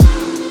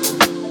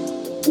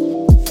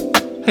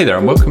Hey there,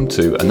 and welcome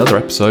to another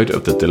episode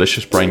of the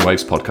Delicious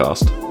Brainwaves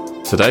podcast.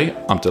 Today,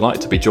 I'm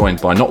delighted to be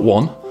joined by not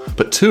one,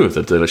 but two of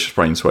the Delicious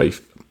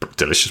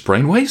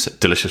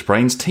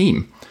Brains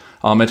team,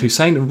 Ahmed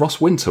Hussain and Ross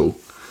Wintle.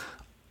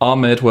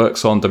 Ahmed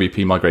works on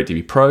WP Migrate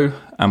DB Pro,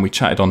 and we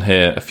chatted on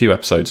here a few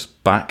episodes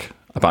back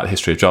about the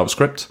history of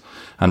JavaScript,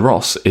 and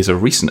Ross is a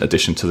recent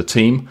addition to the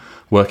team,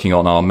 working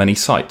on our many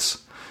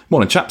sites.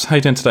 Morning, chaps. How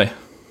you doing today?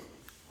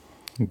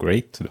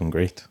 Great, doing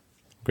great.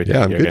 Great to be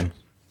I'm here good. again.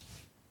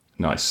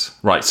 Nice.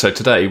 Right, so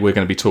today we're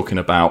going to be talking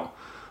about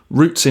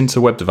routes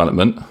into web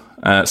development,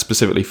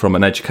 specifically from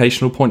an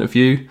educational point of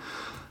view.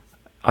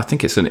 I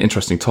think it's an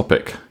interesting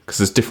topic because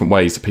there's different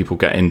ways that people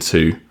get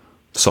into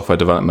software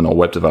development or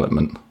web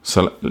development.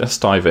 So let's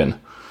dive in.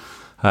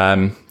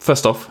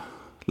 First off,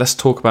 let's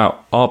talk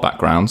about our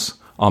backgrounds.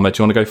 Ahmed,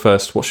 do you want to go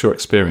first? What's your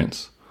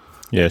experience?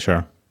 Yeah,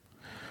 sure.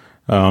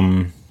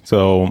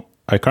 So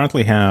I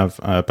currently have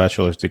a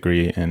bachelor's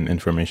degree in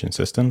information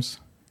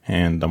systems,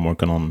 and I'm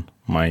working on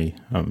my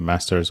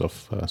master's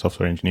of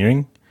software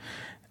engineering.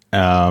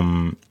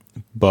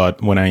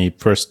 But when I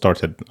first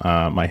started,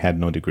 I had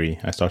no degree.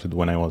 I started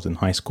when I was in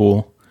high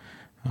school.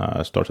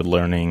 I started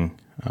learning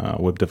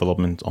web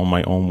development on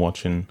my own,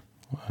 watching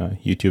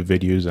YouTube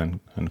videos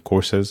and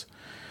courses.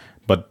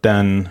 But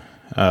then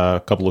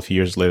a couple of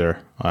years later,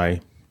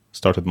 I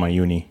started my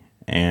uni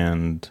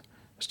and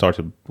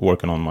started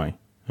working on my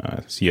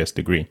CS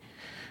degree.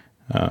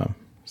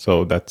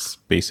 So that's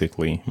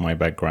basically my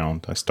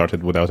background. I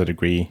started without a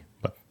degree,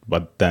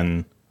 but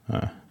then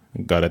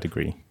got a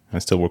degree.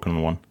 I'm still working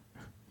on one.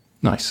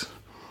 Nice.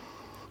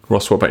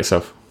 Ross, what about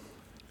yourself?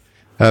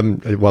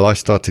 Well, I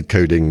started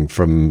coding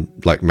from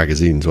like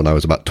magazines when I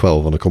was about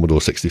 12 on a Commodore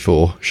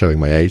 64, showing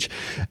my age.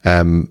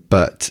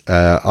 But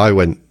I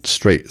went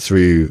straight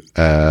through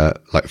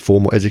like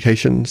formal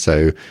education.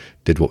 So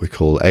did what we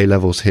call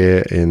A-levels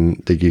here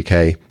in the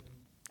UK,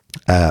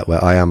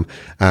 where I am,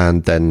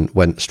 and then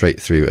went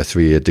straight through a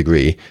 3-year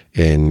degree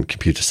in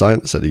computer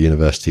science at the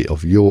University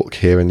of York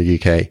here in the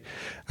UK.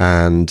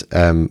 And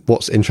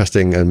what's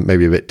interesting and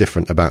maybe a bit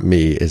different about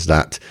me is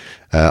that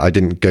I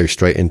didn't go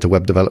straight into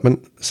web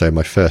development. So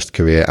my first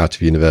career out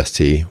of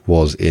university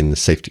was in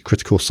safety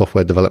critical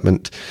software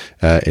development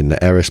in the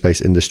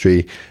aerospace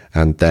industry.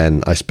 And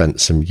then I spent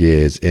some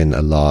years in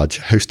a large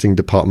hosting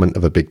department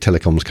of a big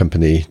telecoms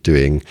company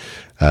doing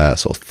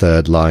sort of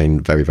third line,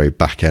 very, very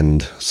back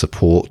end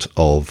support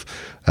of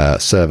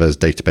servers,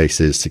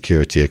 databases,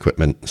 security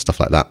equipment, stuff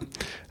like that.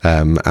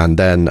 And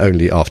then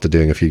only after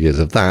doing a few years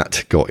of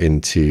that, got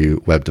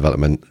into web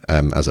development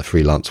as a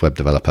freelance web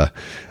developer.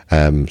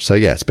 So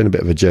yeah, it's been a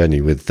bit of a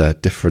journey with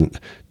different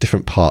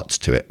parts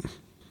to it.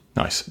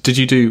 Nice. Did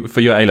you do,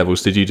 for your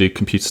A-levels, did you do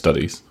computer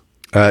studies?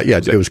 Yeah,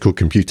 it was called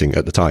computing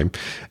at the time.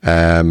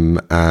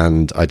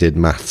 And I did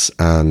maths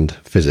and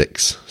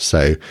physics.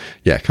 So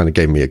yeah, kind of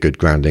gave me a good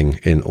grounding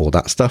in all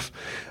that stuff.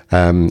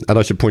 And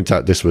I should point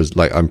out, this was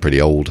like, I'm pretty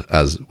old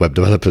as web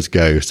developers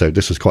go. So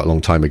this was quite a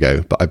long time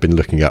ago, but I've been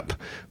looking up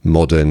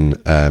modern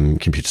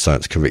computer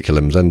science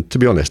curriculums. And to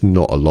be honest,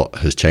 not a lot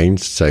has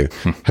changed. So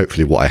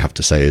hopefully what I have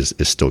to say is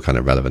still kind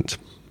of relevant.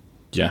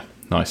 Yeah,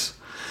 nice.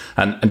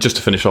 And just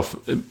to finish off,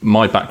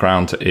 my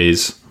background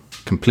is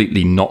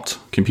completely not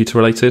computer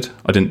related.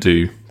 I didn't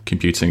do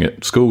computing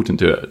at school, didn't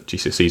do it at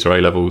GCSEs or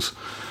A-levels.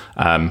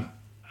 And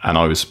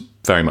I was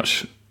very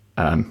much,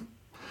 I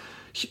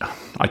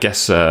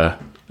guess, I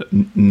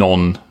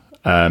didn't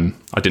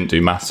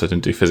do maths, I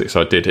didn't do physics.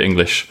 I did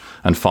English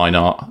and fine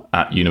art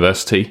at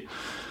university.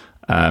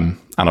 And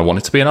I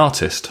wanted to be an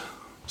artist.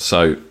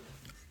 So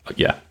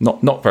yeah,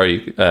 not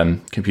very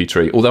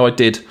computery, although I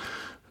did,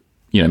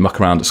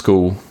 muck around at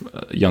school,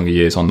 younger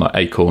years on like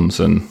Acorns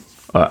and,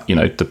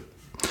 the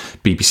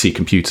BBC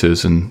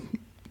computers and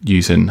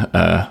using,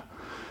 what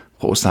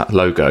was that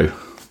logo?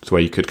 It's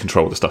where you could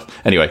control the stuff.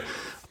 Anyway,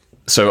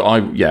 so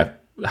I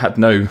had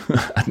no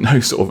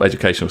sort of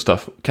educational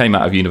stuff. Came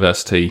out of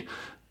university,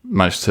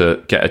 managed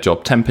to get a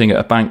job temping at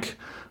a bank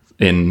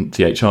in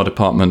the HR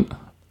department,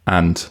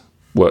 and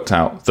worked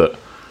out that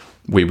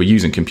we were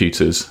using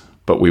computers,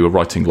 but we were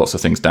writing lots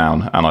of things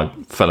down. And I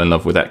fell in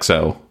love with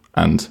Excel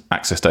and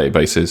Access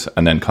databases,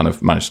 and then kind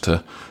of managed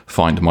to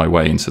find my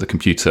way into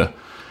the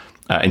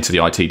into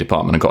the IT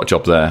department and got a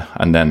job there,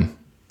 and then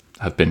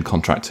have been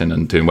contracting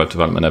and doing web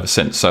development ever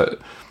since. So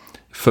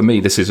for me,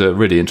 this is a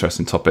really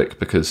interesting topic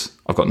because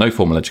I've got no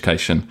formal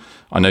education.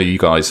 I know you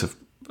guys have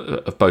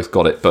both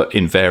got it, but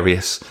in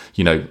various,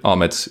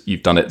 Ahmed,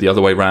 you've done it the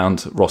other way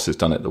round. Ross has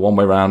done it the one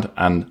way round.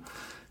 And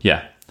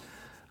yeah,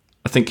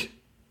 I think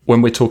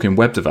when we're talking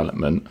web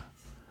development,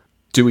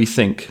 what do we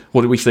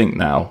think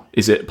now?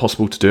 Is it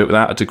possible to do it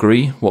without a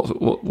degree? What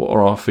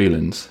are our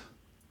feelings?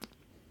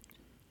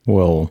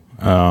 Well,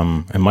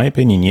 in my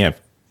opinion, yeah,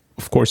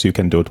 of course you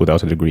can do it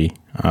without a degree.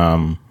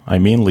 I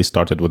mainly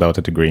started without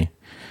a degree.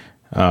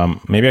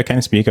 Maybe I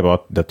can speak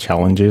about the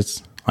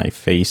challenges I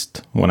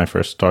faced when I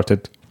first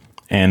started,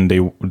 and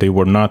they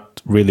were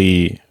not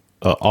really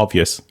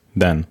obvious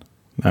then.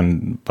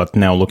 But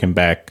now looking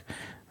back,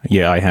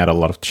 yeah, I had a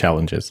lot of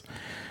challenges.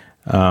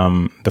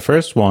 The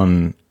first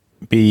one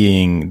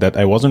being that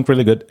I wasn't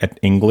really good at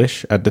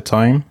English at the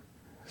time.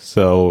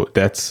 So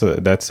that's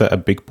a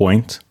big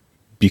point,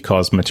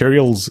 because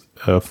materials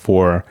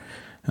for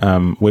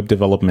web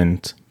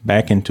development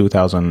back in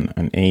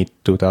 2008,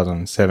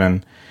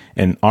 2007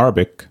 in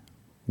Arabic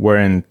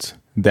weren't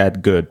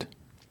that good.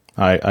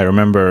 I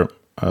remember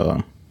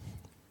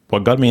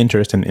what got me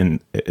interested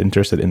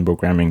in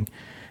programming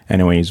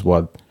anyways,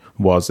 I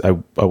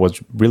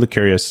was really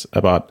curious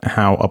about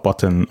how a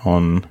button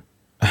on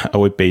a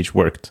web page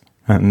worked.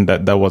 And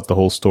that was the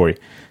whole story.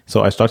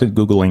 So I started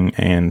Googling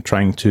and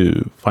trying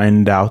to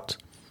find out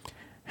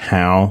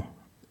how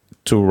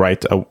to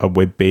write a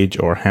web page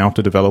or how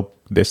to develop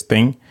this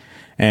thing.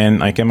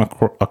 And I came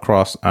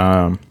across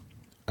a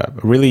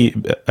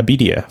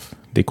PDF.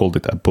 They called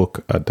it a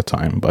book at the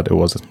time, but it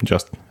was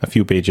just a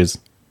few pages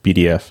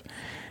PDF.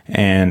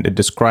 And it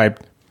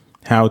described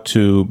how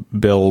to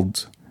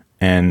build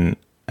a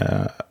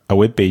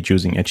web page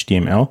using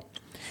HTML.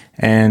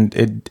 And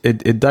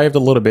it dived a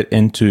little bit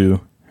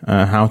into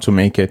how to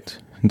make it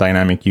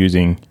dynamic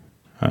using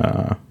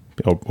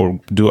or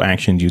do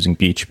actions using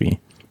PHP.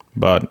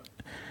 But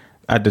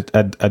at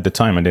the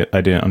time, I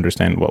didn't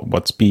understand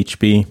what's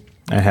PHP.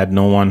 I had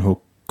no one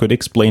who could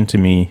explain to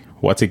me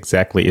what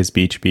exactly is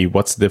PHP,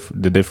 what's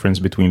the difference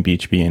between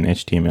PHP and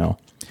HTML.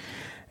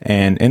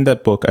 And in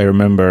that book, I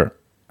remember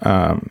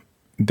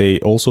they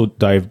also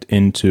dived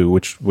into,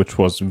 which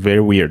was very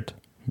weird,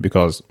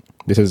 because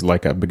this is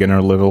like a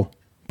beginner level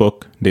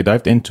book. They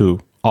dived into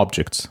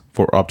objects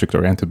for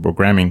object-oriented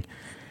programming.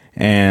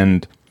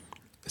 And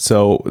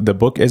so the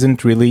book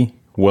isn't really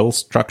well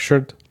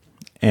structured,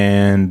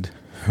 and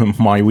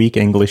my weak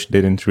English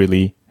didn't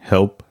really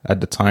help at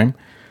the time.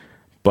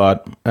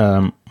 But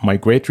my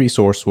great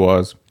resource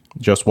was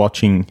just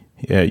watching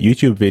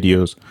YouTube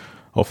videos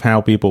of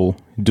how people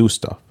do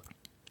stuff.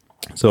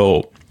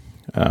 So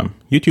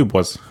YouTube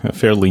was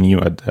fairly new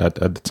at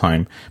the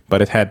time,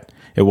 but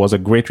it was a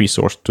great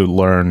resource to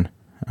learn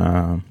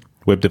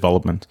web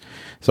development.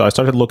 So I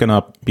started looking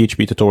up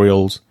PHP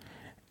tutorials,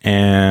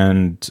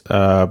 and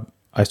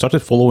I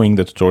started following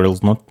the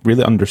tutorials, not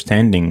really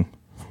understanding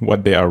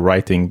what they are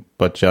writing,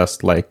 but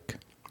just like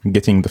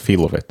getting the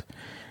feel of it.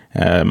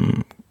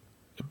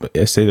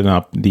 Setting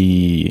up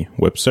the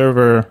web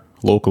server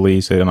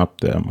locally, setting up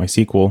the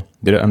MySQL,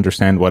 didn't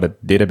understand what a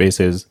database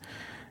is,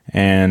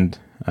 and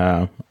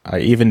I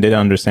even didn't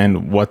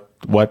understand what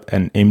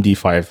an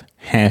MD5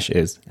 hash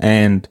is.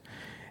 And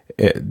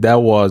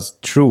that was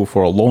true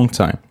for a long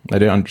time. I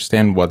didn't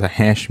understand what a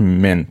hash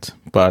meant,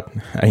 but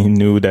I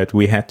knew that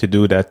we had to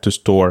do that to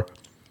store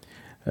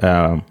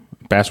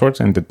passwords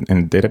in the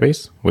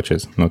database, which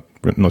is not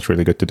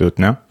really good to do it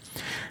now.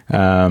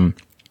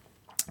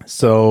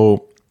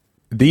 So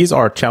these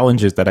are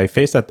challenges that I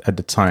faced at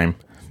the time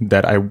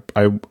that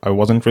I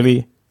wasn't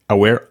really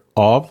aware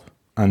of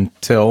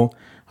until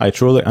I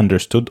truly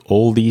understood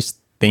all these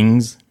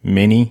things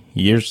many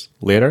years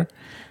later.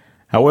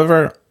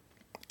 However,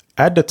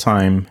 at the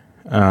time,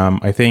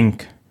 I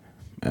think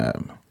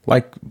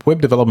like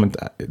web development,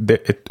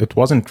 it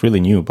wasn't really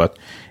new, but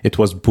it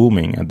was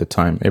booming at the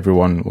time.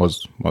 Everyone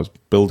was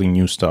building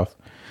new stuff.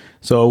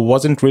 So it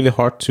wasn't really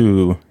hard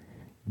to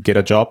get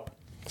a job,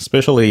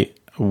 especially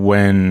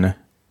when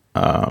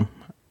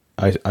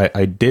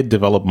I did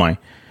develop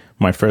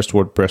my first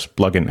WordPress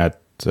plugin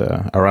at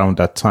around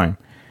that time.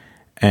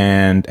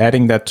 And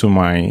adding that to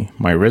my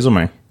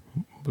resume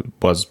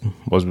was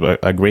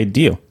a great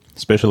deal.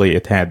 Especially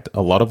it had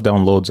a lot of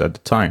downloads at the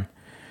time.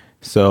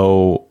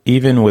 So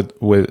even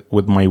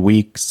with my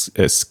weak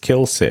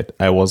skill set,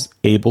 I was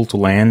able to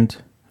land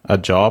a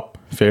job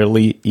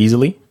fairly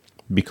easily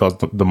because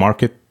the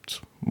market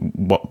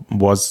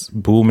was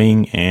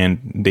booming and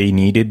they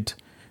needed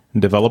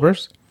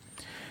developers.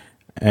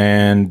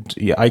 And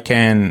yeah, I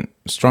can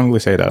strongly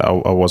say that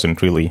I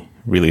wasn't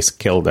really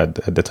skilled at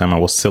the time. I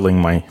was selling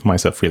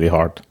myself really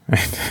hard,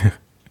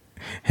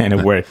 and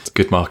it worked.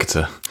 Good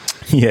marketer.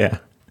 Yeah.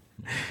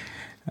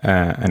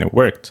 And it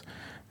worked.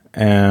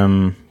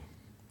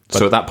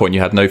 So at that point,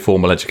 you had no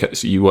formal education.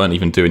 So you weren't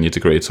even doing your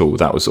degree at all.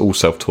 That was all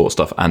self-taught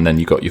stuff. And then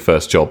you got your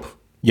first job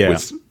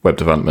with web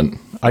development.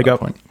 I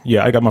got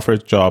my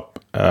first job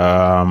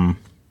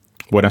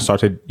when I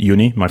started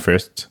uni, my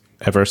first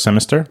ever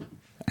semester.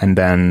 And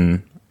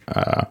then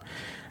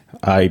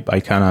I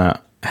kind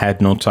of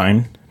had no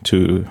time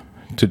to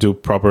do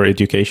proper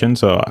education.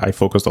 So I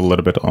focused a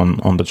little bit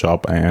on the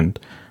job and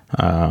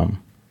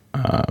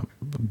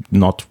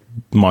not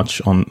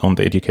much on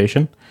the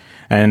education.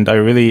 And I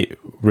really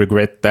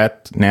regret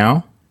that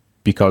now,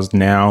 because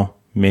now,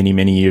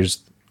 many years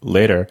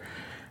later,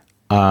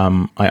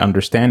 I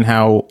understand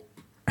how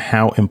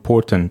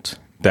important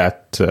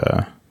that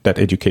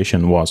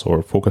education was,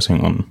 or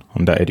focusing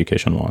on that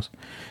education was.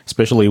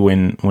 Especially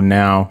when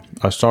now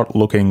I start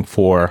looking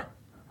for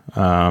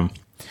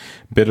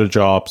better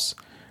jobs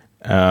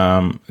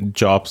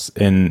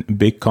in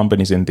big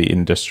companies in the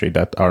industry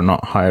that are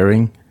not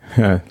hiring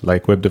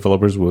like web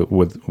developers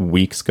with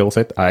weak skill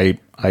set. I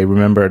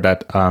remember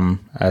that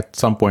at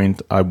some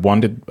point I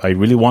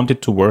really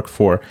wanted to work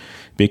for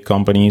big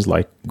companies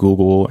like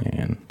Google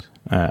and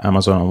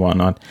Amazon and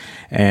whatnot.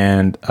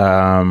 And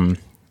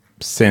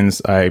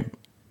since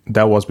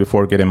that was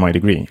before getting my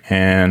degree,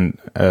 and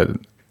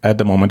at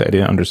the moment I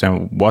didn't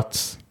understand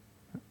what's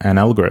an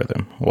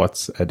algorithm,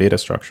 what's a data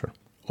structure.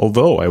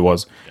 Although I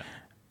was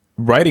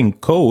writing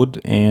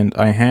code and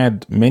I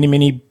had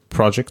many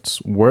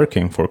projects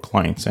working for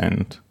clients,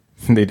 and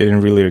they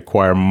didn't really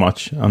require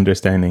much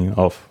understanding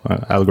of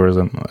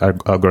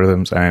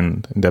algorithms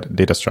and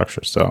data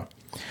structures. So,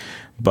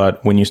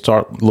 but when you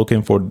start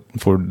looking for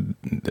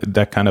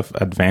that kind of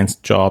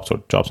advanced jobs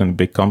or jobs in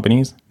big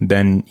companies,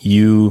 then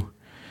you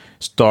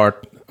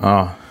start.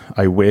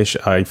 I wish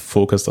I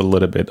focused a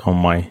little bit on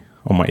my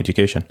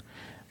education,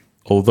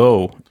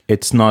 although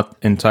it's not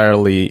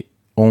entirely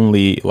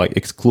only like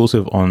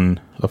exclusive on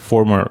a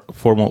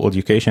formal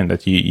education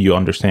that you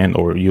understand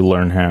or you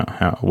learn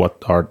how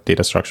what are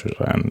data structures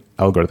and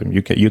algorithm.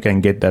 You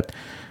can get that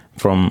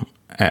from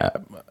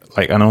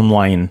like an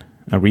online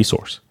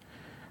resource.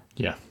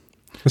 Yeah,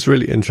 it's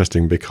really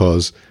interesting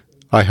because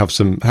I have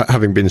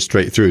having been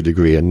straight through a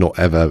degree and not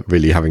ever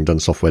really having done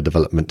software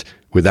development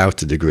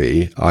without a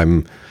degree.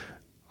 I'm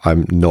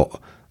not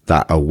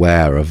that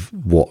aware of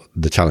what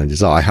the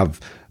challenges are.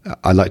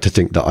 I like to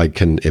think that I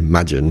can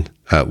imagine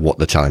what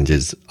the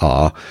challenges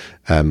are,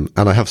 and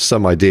I have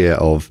some idea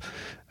of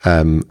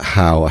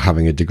how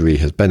having a degree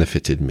has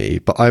benefited me.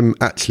 But I'm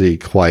actually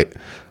quite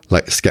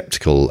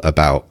skeptical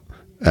about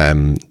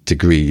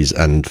degrees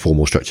and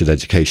formal structured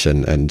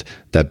education and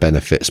their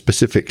benefit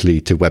specifically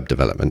to web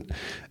development.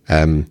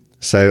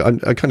 So I'm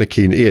kind of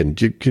keen. Iain,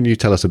 can you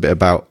tell us a bit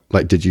about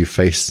did you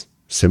face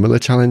similar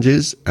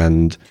challenges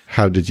and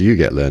how did you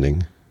get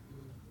learning?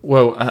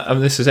 Well,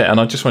 this is it. And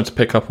I just wanted to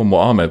pick up on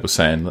what Ahmed was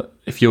saying. That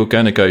if you're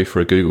going to go for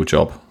a Google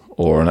job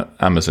or an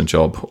Amazon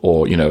job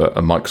or, a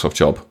Microsoft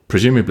job,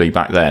 presumably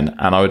back then,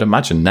 and I would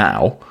imagine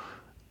now,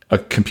 a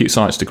computer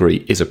science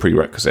degree is a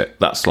prerequisite.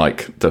 That's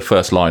like the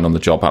first line on the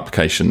job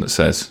application that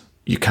says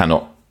you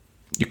cannot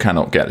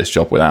get this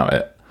job without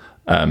it.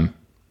 And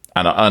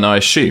I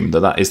assume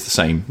that is the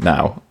same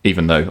now,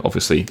 even though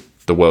obviously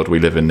the world we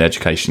live in, the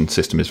education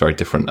system is very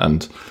different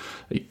and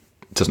it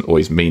doesn't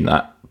always mean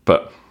that.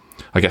 But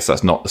I guess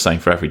that's not the same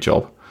for every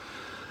job.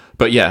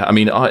 But yeah, I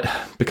mean,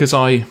 because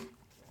I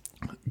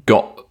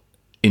got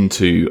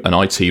into an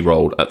IT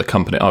role at the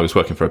company, I was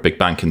working for a big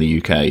bank in the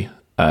UK,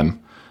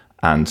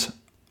 and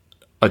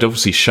I'd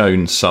obviously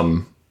shown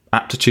some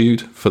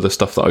aptitude for the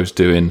stuff that I was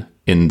doing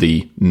in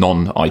the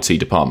non-IT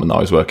department that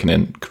I was working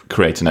in,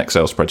 creating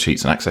Excel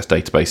spreadsheets and access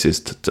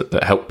databases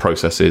that helped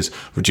processes,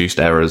 reduced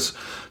errors,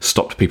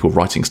 stopped people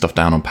writing stuff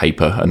down on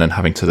paper and then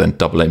having to then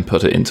double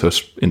input it into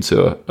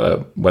a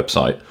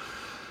website.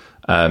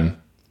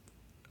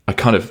 I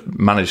kind of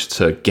managed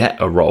to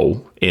get a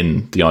role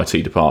in the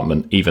IT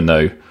department, even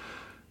though,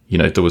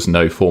 there was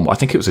no form. I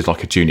think it was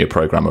like a junior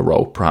programmer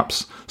role,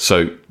 perhaps.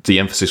 So the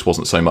emphasis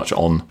wasn't so much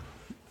on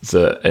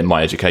in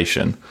my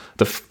education.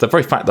 The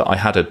very fact that I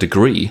had a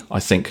degree, I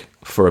think,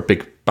 for a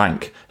big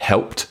bank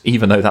helped,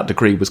 even though that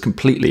degree was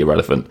completely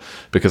irrelevant.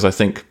 Because I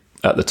think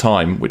at the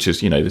time, which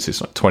is, this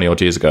is like 20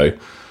 odd years ago,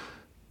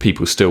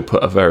 people still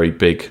put a very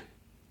big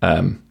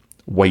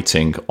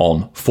weighting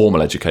on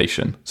formal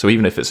education. So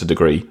even if it's a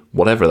degree,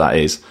 whatever that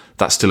is,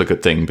 that's still a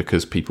good thing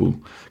because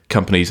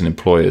companies and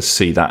employers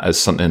see that as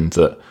something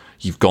that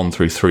you've gone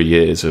through 3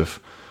 years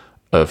of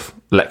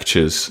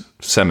lectures,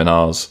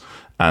 seminars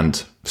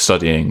and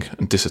studying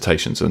and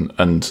dissertations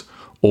and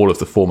all of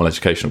the formal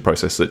educational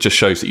process that just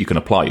shows that you can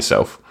apply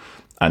yourself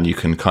and you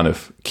can kind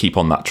of keep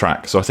on that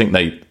track. So I think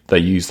they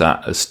use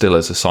that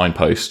as a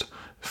signpost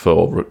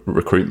for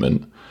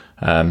recruitment.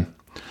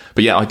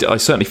 But yeah, I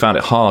certainly found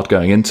it hard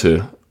going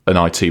into an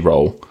IT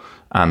role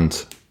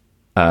and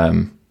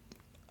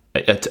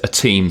a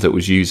team that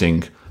was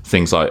using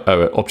things like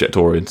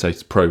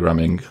object-oriented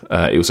programming.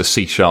 It was a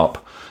C#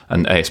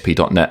 and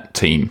ASP.NET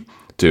team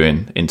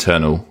doing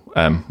internal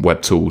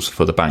web tools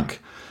for the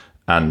bank.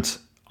 And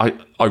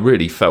I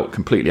really felt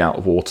completely out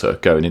of water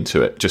going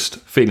into it, just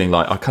feeling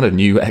like I kind of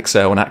knew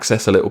Excel and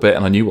Access a little bit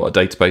and I knew what a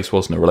database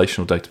was and a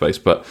relational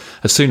database. But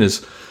as soon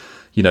as,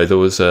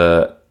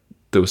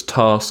 there was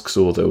tasks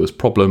or there was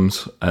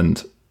problems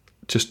and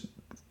just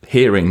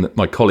hearing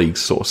my colleagues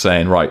sort of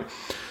saying, right,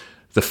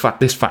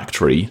 this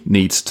factory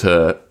needs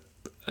to,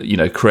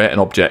 create an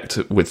object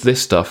with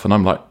this stuff. And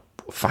I'm like,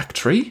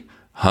 factory?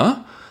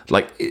 Huh?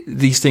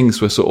 These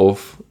things were sort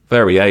of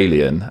very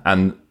alien.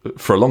 And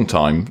for a long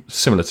time,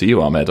 similar to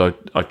you, Ahmed,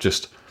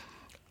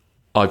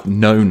 I've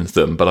known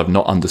them, but I've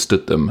not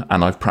understood them.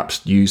 And I've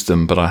perhaps used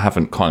them, but I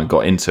haven't kind of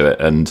got into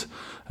it. And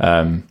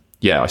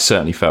I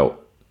certainly felt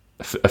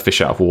a fish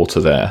out of water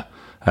there,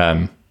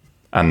 and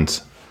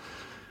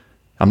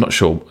I'm not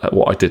sure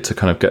what I did to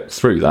kind of get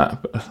through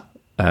that,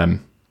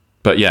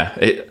 but yeah,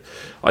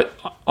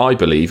 I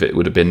believe it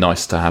would have been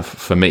nice to have,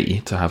 for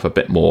me, to have a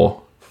bit more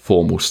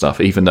formal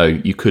stuff, even though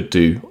you could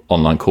do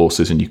online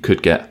courses and you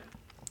could get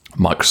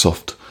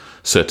Microsoft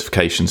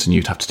certifications and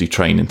you'd have to do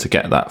training to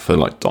get that for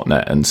like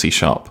 .NET and C#.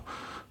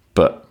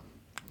 But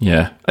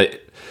yeah,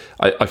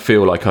 I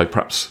feel like I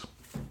perhaps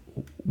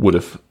would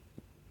have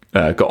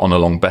got on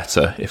along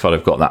better if I'd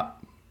have got that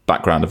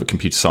background of a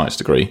computer science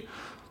degree.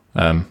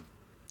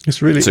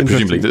 It's really so interesting.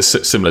 presumably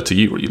that's similar to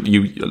you. You,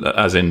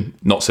 as in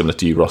not similar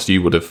to you, Ross.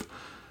 You would have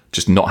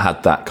just not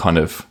had that kind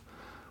of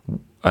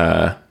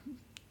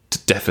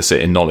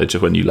deficit in knowledge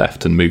of when you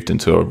left and moved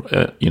into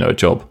a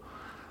job.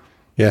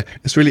 Yeah,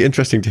 it's really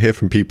interesting to hear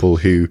from people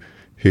who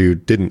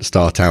didn't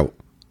start out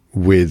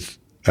with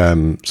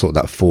sort of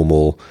that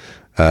formal,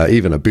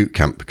 even a boot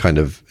camp kind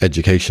of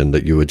education,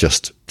 that you were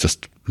just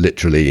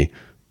literally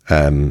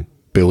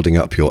building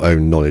up your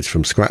own knowledge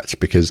from scratch.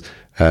 Because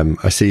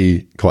I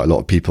see quite a lot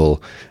of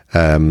people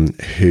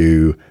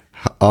who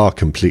are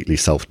completely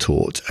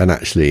self-taught and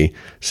actually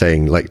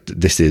saying like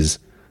this is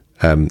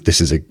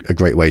a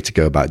great way to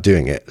go about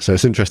doing it. So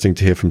it's interesting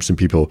to hear from some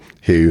people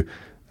who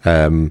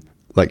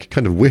like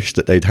kind of wish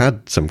that they'd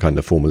had some kind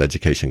of formal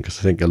education, because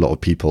I think a lot of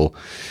people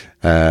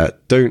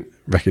don't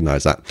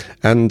recognize that.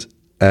 And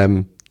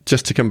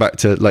just to come back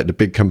to like the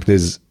big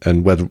companies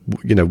and whether,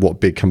 you know, what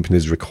big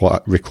companies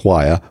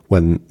require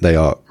when they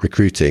are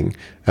recruiting.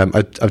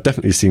 I've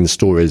definitely seen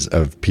stories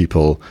of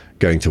people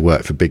going to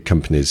work for big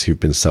companies who've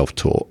been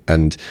self-taught,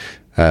 and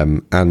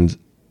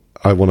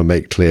I want to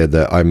make clear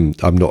that I'm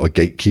not a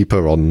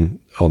gatekeeper on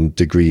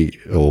degree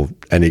or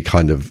any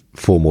kind of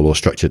formal or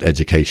structured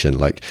education.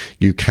 Like,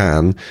 you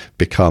can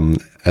become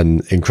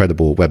an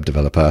incredible web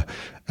developer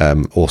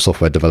or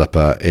software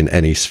developer in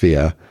any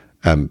sphere,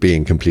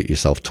 being completely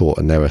self-taught,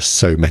 and there are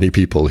so many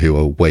people who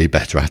are way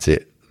better at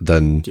it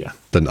than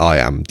I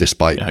am,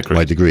 despite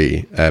my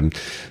degree.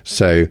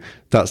 So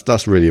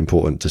that's really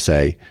important to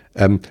say.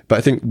 But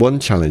I think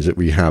one challenge that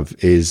we have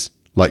is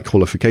like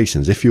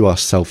qualifications. If you are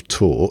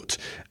self-taught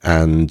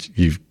and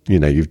you've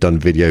done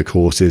video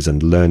courses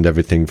and learned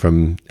everything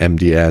from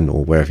MDN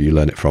or wherever you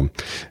learn it from,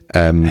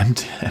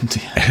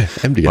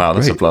 MDN. Wow,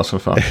 that's great. a blast from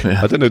fun.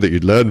 Yeah. I don't know that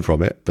you'd learn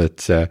from it,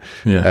 but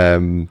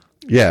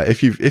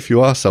if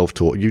you are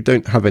self-taught, you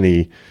don't have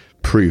any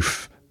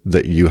proof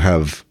that you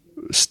have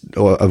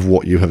or of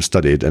what you have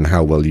studied and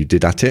how well you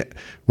did at it.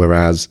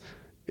 Whereas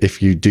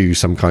if you do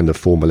some kind of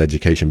formal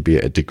education, be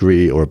it a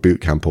degree or a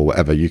boot camp or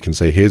whatever, you can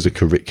say, here's a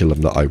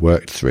curriculum that I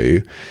worked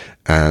through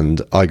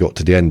and I got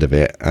to the end of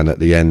it, and at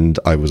the end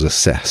I was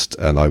assessed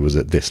and I was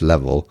at this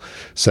level.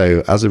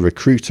 So as a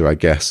recruiter, I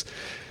guess,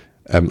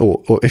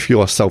 or if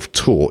you are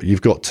self-taught,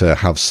 you've got to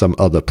have some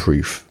other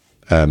proof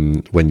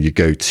when you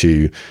go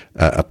to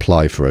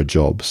apply for a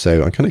job.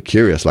 So I'm kind of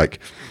curious, like,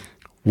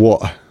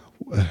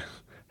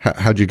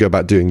 how do you go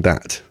about doing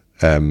that?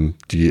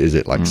 Is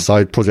it like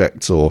side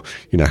projects, or,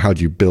 how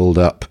do you build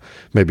up?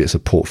 Maybe it's a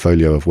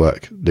portfolio of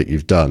work that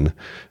you've done.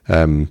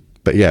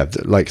 But yeah,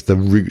 like the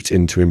route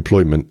into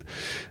employment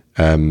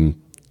kind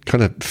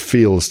of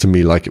feels to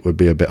me like it would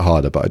be a bit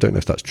harder, but I don't know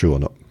if that's true or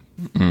not.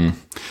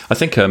 I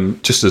think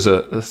just as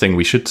a thing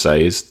we should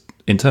say is,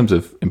 in terms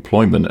of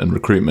employment and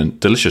recruitment,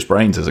 Delicious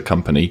Brains as a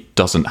company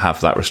doesn't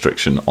have that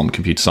restriction on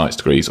computer science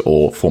degrees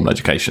or formal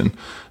education.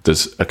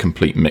 There's a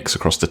complete mix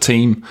across the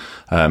team.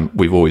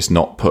 We've always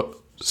not put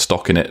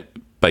stock in it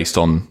based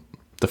on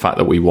the fact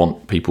that we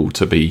want people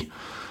to be,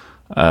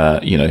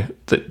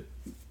 that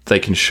they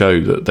can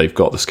show that they've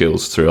got the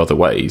skills through other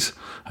ways.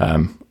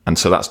 And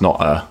so that's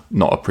not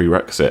a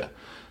prerequisite.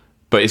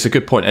 But it's a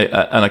good point.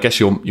 And I guess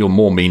you're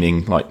more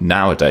meaning like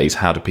nowadays,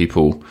 how do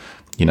people,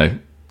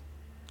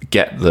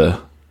 get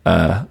the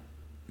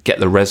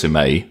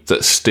resume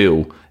that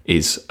still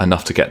is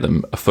enough to get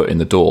them a foot in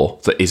the door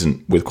that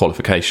isn't with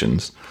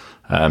qualifications.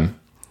 How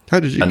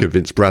did you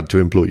convince Brad to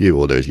employ you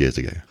all those years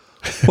ago?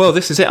 Well,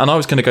 this is it. And I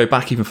was going to go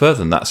back even further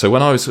than that. So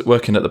when I was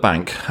working at the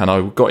bank and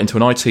I got into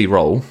an IT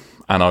role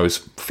and I was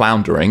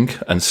floundering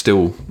and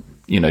still,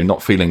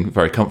 not feeling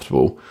very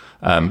comfortable,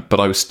 but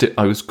I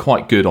was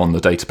quite good on the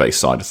database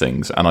side of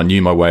things, and I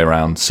knew my way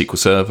around SQL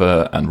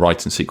Server and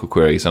writing SQL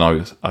queries.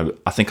 And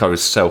I think I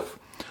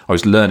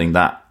was learning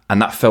that,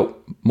 and that felt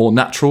more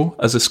natural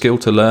as a skill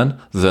to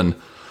learn than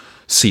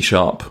C#,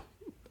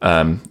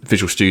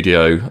 Visual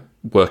Studio,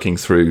 working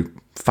through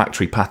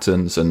factory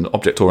patterns and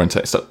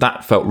object-oriented stuff.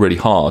 That felt really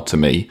hard to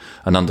me,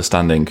 and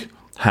understanding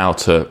how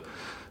to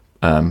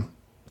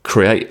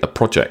create a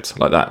project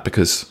like that,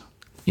 because,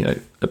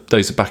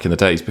 those are back in the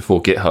days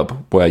before GitHub,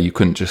 where you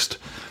couldn't just,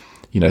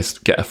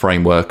 get a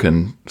framework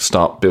and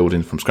start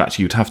building from scratch.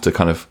 You'd have to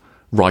kind of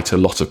write a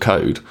lot of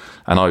code,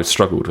 and I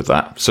struggled with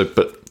that. So,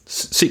 but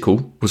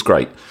SQL was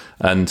great,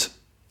 and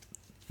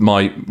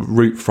my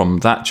route from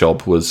that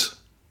job was,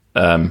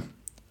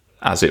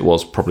 as it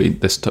was probably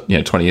this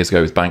 20 years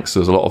ago with banks,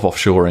 there was a lot of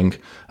offshoring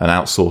and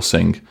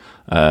outsourcing,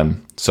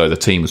 so the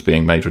team was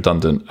being made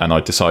redundant, and I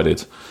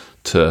decided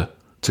to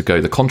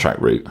go the contract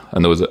route.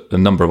 And there was a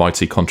number of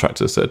IT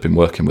contractors that had been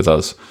working with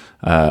us,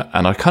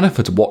 and I kind of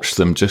had to watch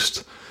them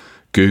just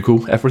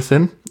Google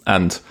everything,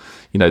 and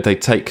they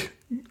take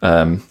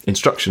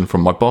instruction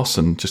from my boss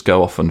and just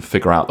go off and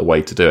figure out the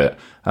way to do it.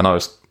 And I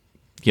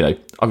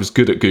was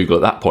good at Google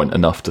at that point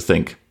enough to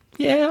think,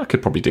 yeah, I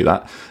could probably do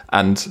that.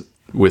 And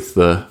with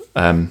the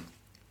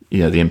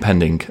the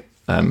impending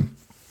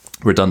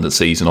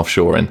redundancies and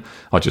offshoring,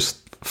 I just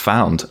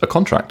found a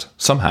contract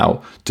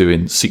somehow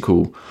doing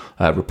SQL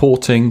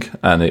reporting,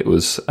 and it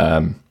was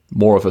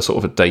more of a sort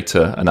of a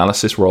data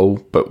analysis role,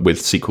 but with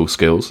SQL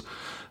skills.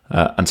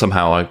 And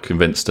somehow I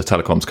convinced a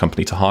telecoms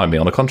company to hire me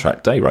on a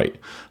contract day rate.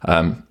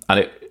 And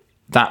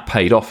that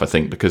paid off, I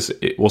think, because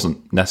it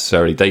wasn't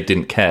necessarily, they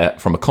didn't care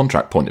from a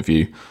contract point of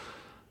view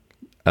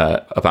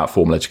about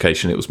formal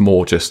education. It was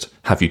more just,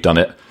 have you done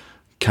it?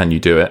 Can you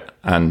do it?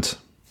 And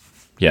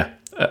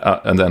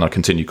and then I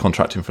continued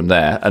contracting from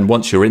there. And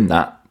once you're in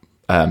that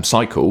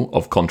cycle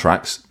of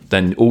contracts,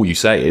 then all you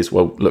say is,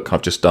 well, look,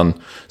 I've just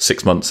done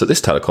 6 months at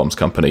this telecoms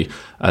company,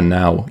 and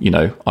now,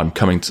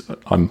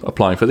 I'm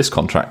applying for this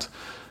contract.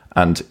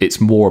 And it's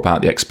more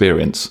about the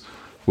experience,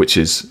 which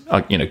is,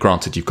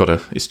 granted,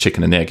 it's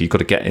chicken and egg. You've got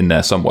to get in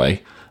there some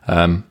way.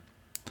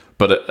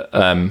 But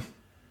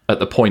at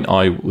the point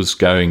I was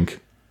going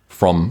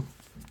from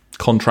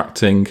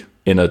contracting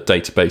in a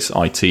database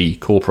IT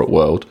corporate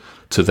world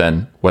to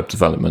then web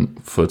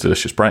development for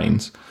Delicious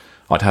Brains,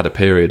 I'd had a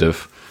period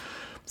of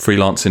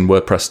freelancing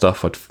WordPress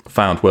stuff. I'd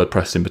found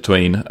WordPress in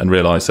between and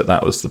realised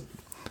that was the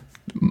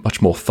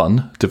much more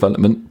fun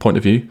development point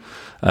of view.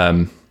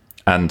 And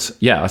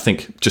I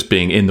think just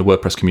being in the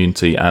WordPress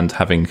community and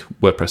having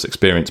WordPress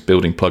experience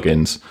building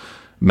plugins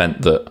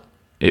meant that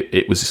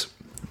it was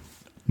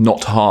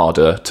not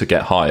harder to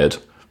get hired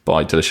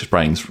by Delicious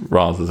Brains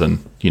rather than,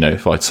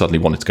 if I suddenly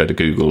wanted to go to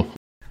Google.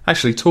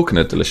 Actually, talking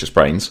of Delicious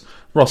Brains,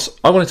 Ross,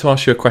 I wanted to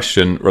ask you a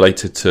question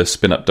related to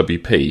SpinUp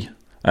WP.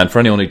 And for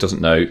anyone who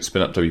doesn't know,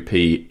 SpinUp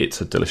WP,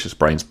 it's a Delicious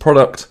Brains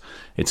product.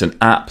 It's an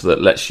app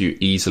that lets you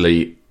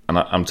easily, and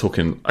I'm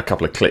talking a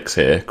couple of clicks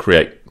here,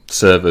 create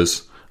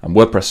servers and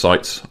WordPress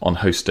sites on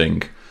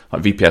hosting,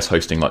 like VPS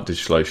hosting like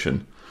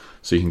DigitalOcean.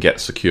 So you can get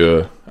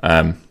secure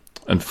and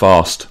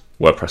fast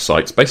WordPress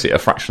sites, basically a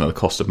fraction of the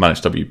cost of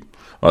managed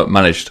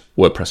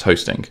WordPress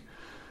hosting.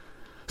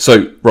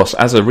 So, Ross,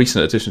 as a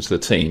recent addition to the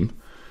team,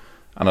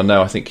 and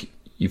I think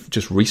you've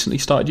just recently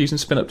started using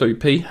SpinUp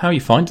WP, how are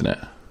you finding it?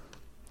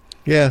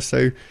 Yeah,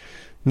 so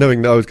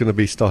knowing that I was going to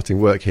be starting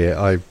work here,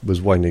 I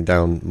was winding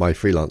down my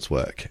freelance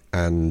work,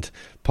 and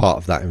part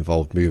of that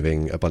involved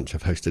moving a bunch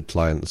of hosted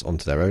clients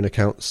onto their own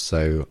accounts,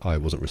 so I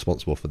wasn't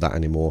responsible for that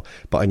anymore,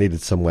 but I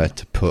needed somewhere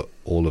to put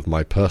all of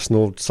my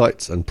personal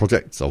sites and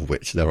projects, of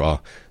which there are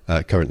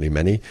currently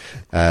many,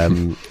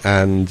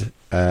 and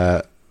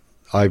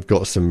I've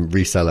got some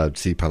reseller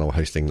cPanel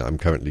hosting that I'm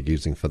currently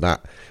using for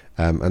that,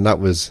 and that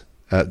was...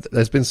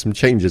 there's been some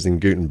changes in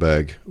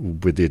Gutenberg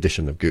with the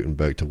addition of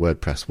Gutenberg to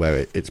WordPress,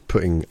 where it's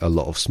putting a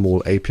lot of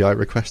small API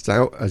requests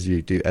out as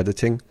you do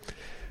editing.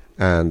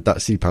 And that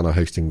cPanel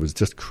hosting was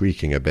just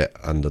creaking a bit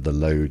under the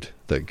load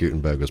that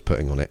Gutenberg was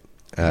putting on it.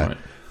 Right.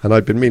 And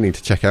I'd been meaning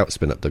to check out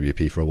SpinUp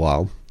WP for a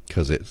while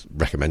because it's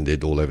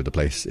recommended all over the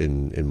place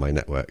in my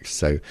network.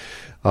 So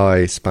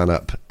I span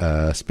up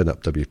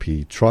SpinUp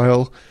WP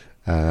trial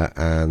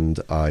and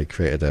I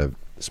created a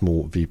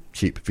small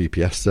cheap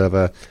VPS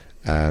server.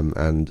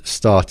 And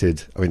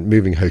started,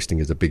 moving hosting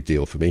is a big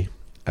deal for me.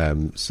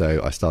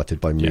 So I started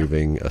by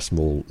moving a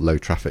small low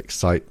traffic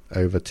site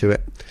over to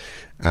it.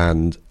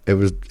 And it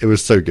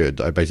was so good.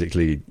 I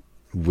basically,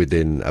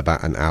 within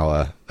about an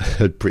hour,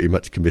 had pretty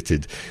much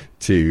committed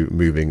to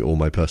moving all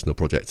my personal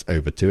projects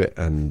over to it.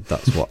 And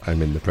that's what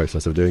I'm in the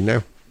process of doing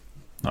now.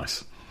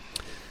 Nice.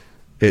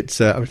 It's,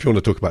 if you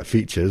want to talk about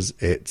features,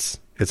 it's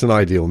an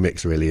ideal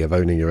mix really of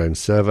owning your own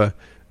server,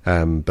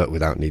 but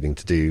without needing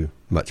to do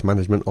much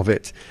management of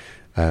it.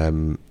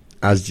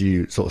 As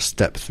you sort of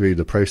step through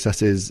the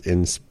processes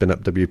in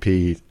SpinUp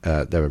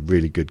WP, there are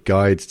really good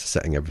guides to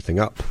setting everything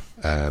up.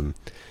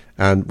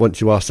 And once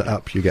you are set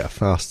up, you get a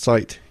fast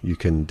site. You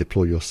can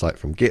deploy your site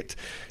from Git.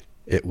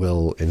 It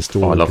will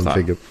install and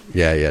configure.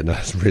 That. No,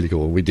 it's really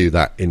cool. We do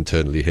that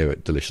internally here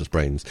at Delicious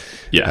Brains.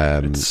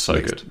 It's so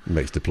good.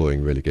 Makes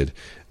deploying really good.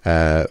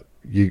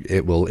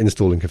 It will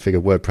install and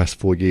configure WordPress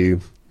for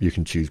you. You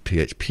can choose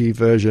PHP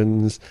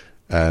versions.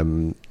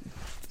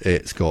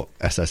 It's got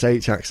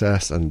SSH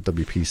access and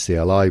WP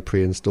CLI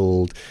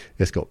pre-installed.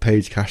 It's got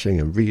page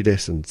caching and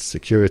Redis and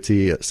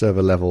security at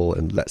server level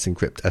and Let's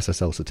Encrypt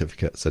SSL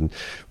certificates. And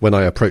when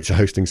I approach a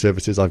hosting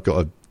services, I've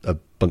got a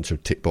bunch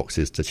of tick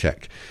boxes to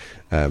check.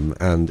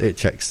 And it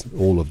checks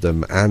all of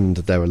them. And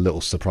there are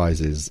little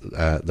surprises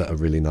that are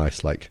really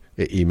nice. Like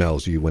it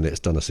emails you when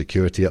it's done a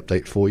security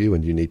update for you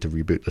and you need to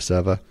reboot the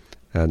server.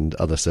 And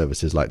other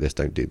services like this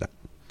don't do that.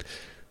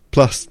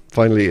 Plus,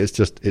 finally,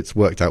 it's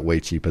worked out way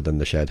cheaper than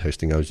the shared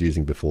hosting I was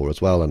using before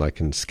as well, and I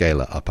can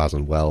scale it up as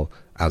and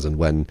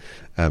when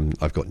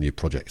I've got new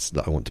projects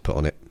that I want to put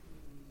on it.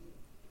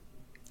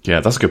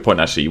 Yeah, that's a good point,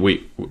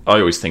 actually.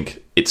 I always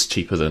think it's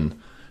cheaper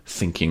than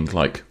thinking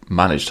like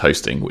managed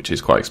hosting, which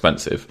is quite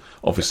expensive.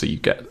 Obviously, you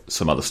get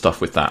some other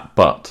stuff with that,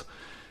 but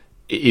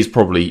it is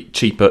probably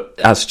cheap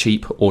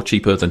or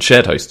cheaper than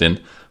shared hosting,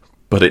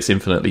 but it's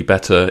infinitely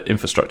better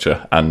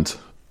infrastructure and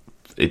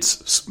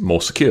it's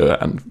more secure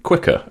and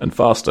quicker and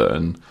faster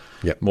and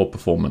more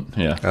performant.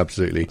 Yeah,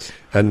 absolutely.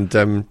 And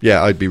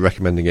I'd be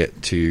recommending it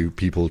to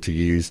people to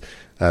use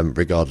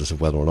regardless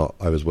of whether or not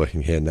I was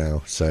working here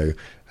now. So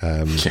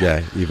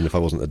even if I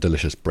wasn't a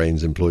Delicious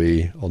Brains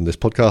employee on this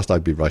podcast,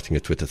 I'd be writing a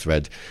Twitter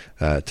thread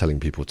telling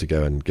people to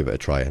go and give it a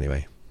try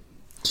anyway.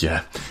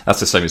 Yeah, that's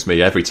the same as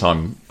me. Every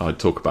time I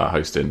talk about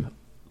hosting,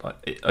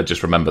 I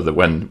just remember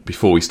that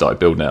before we started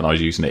building it and I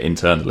was using it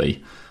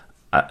internally,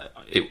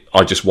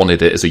 I just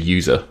wanted it as a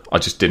user. I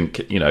just didn't,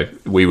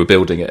 we were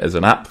building it as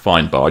an app,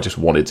 fine, but I just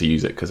wanted to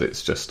use it because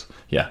it's just,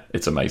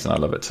 it's amazing. I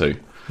love it too.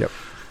 Yep.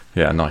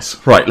 Yeah,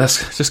 nice. Right,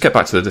 let's just get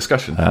back to the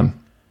discussion.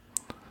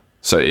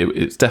 So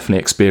it's definitely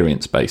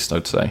experience-based,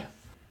 I'd say.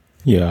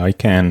 Yeah, I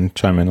can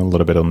chime in a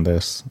little bit on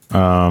this.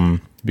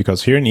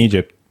 Because here in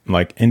Egypt,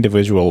 like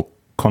individual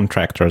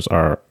contractors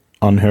are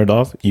unheard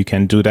of. You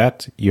can do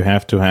that. You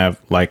have to have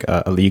like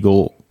a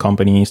legal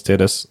company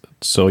status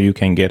so you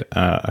can get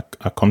a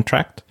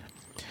contract.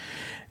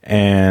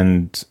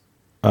 And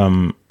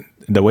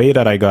the way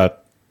that I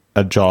got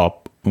a job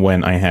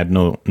when I had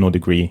no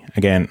degree,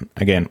 again,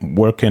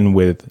 working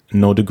with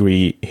no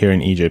degree here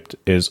in Egypt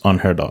is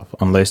unheard of,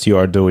 unless you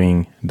are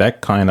doing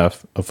that kind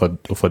of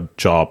a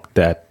job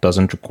that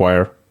doesn't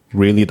require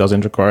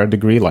a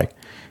degree, like,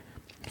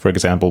 for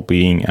example,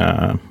 being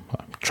a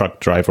truck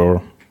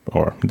driver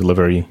or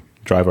delivery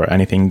driver,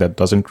 anything that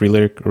doesn't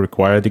really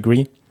require a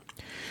degree.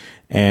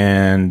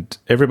 And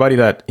everybody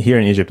that here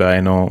in Egypt that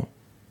I know,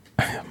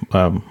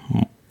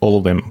 all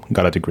of them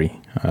got a degree,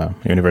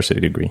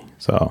 university degree.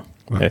 So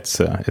wow. It's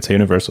a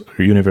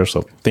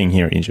universal thing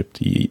here in Egypt.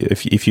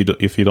 If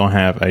you don't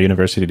have a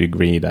university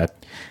degree,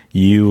 that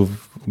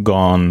you've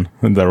gone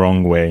the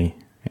wrong way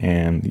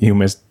and you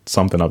messed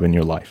something up in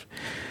your life.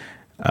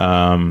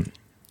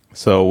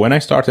 So when I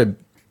started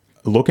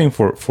looking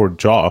for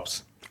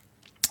jobs,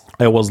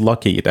 I was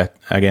lucky that,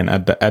 again,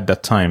 at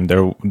that time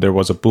there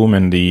was a boom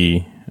in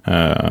the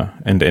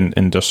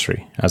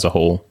industry as a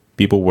whole.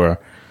 People were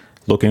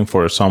looking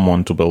for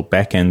someone to build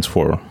backends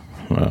for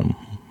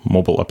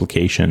mobile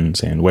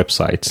applications and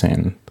websites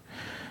and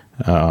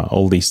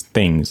all these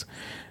things.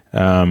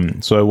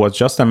 So it was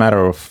just a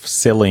matter of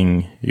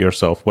selling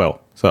yourself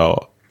well.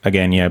 So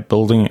again,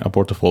 building a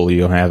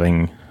portfolio,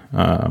 having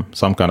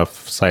some kind of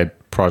side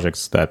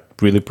projects that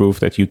really prove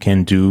that you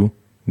can do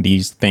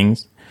these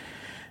things.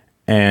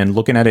 And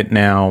looking at it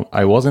now,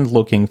 I wasn't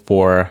looking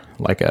for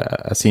like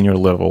a senior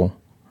level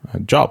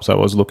jobs. I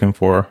was looking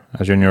for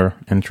a junior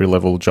entry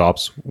level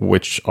jobs,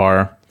 which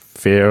are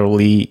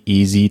fairly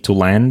easy to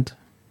land,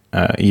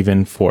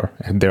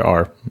 there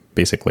are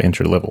basically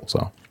entry level.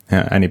 So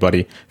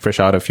anybody fresh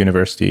out of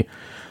university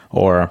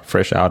or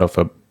fresh out of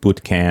a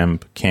boot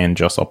camp can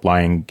just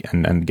apply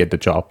and get the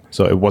job.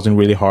 So it wasn't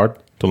really hard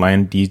to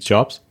land these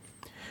jobs.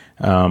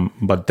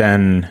 But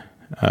then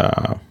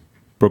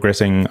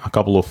progressing a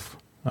couple of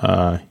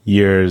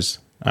years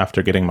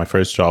after getting my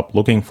first job,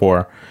 looking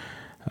for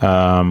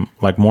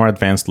like more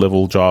advanced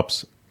level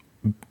jobs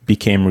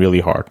became really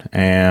hard.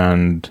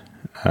 And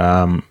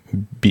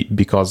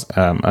because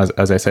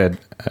as I said,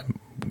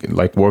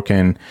 like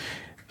working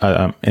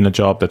in a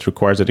job that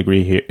requires a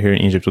degree here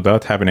in Egypt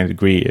without having a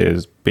degree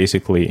is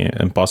basically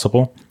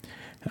impossible.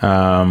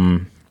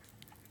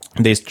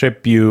 They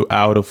strip you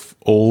out of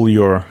all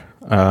your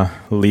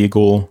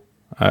legal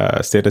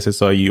statuses,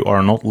 so you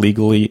are not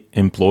legally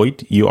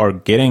employed. You are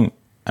getting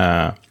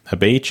a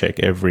paycheck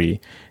every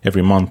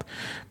month,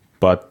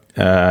 but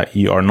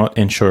you are not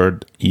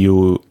insured.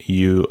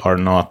 You are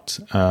not.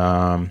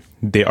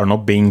 They are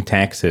not paying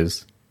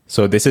taxes.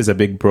 So this is a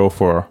big bro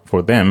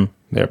for them.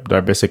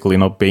 They're basically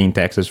not paying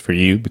taxes for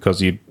you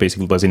because you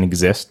basically doesn't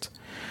exist.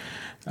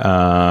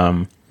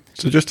 So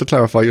just to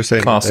clarify, you're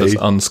saying class as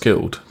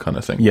unskilled kind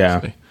of thing. Yeah.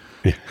 Basically.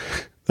 Yeah,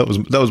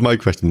 that was my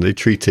question. They're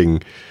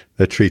treating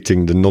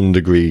the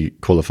non-degree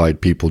qualified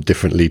people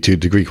differently to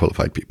degree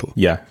qualified people.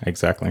 Yeah,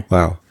 exactly.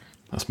 Wow,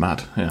 that's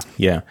mad.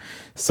 Yeah.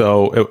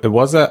 So it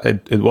was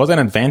an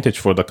advantage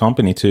for the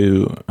company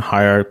to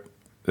hire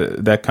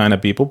that kind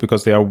of people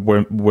because they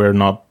were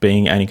not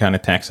paying any kind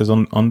of taxes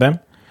on them.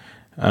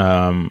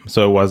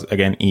 So it was,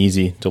 again,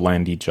 easy to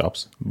land these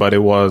jobs, but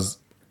it was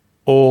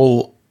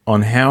all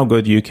on how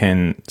good you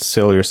can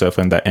sell yourself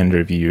in that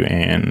interview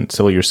and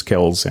sell your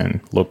skills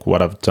and look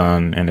what I've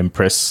done and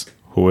impress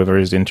whoever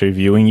is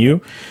interviewing you,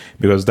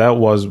 because that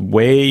was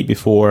way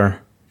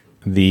before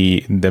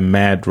the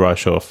mad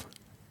rush of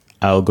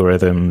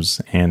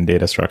algorithms and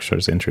data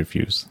structures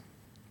interviews.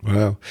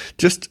 Wow.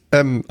 Just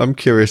I'm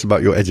curious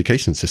about your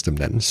education system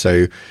then.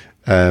 So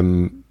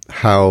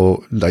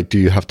how, like, do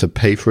you have to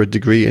pay for a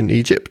degree in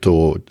Egypt,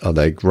 or are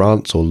there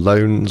grants or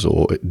loans,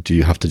 or do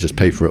you have to just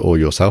pay for it all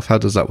yourself? How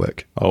does that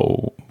work?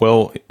 Oh,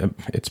 well,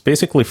 it's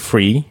basically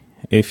free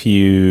if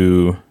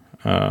you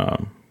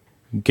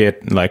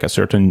get like a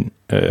certain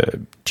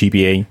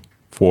GPA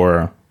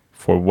for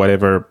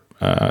whatever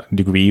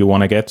degree you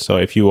want to get. So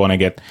if you want to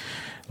get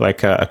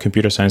like a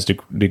computer science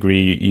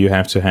degree, you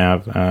have to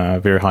have a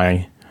very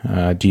high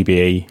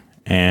GPA,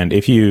 and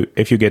if you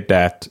get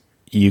that,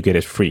 you get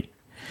it free.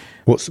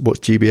 What's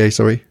GPA?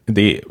 Sorry,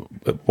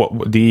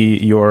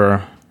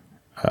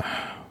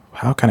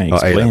 how can I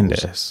explain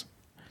this?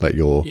 Like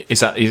your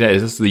is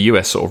this the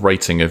US sort of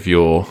rating of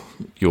your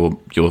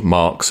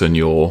marks and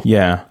your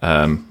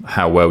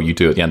how well you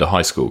do at the end of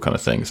high school kind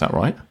of thing? Is that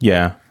right?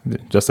 Yeah,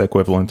 just the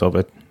equivalent of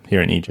it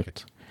here in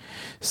Egypt.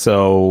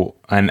 So,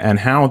 and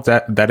how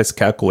that is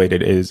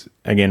calculated is,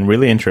 again,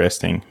 really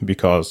interesting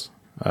because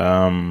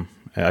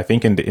I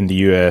think in the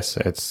US,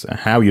 it's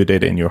how you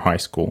did in your high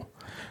school.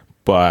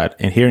 But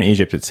here in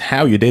Egypt, it's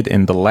how you did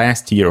in the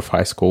last year of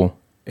high school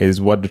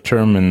is what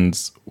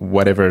determines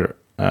whatever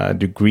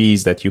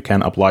degrees that you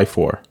can apply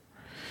for.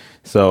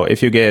 So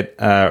if you get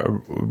a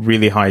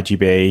really high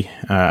GPA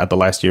at the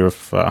last year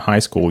of high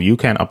school, you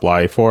can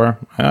apply for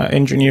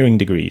engineering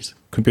degrees,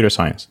 computer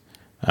science,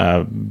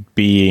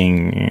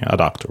 being a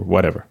doctor,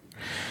 whatever.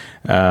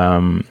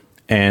 And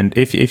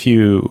if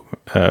you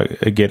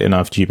get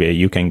enough GPA,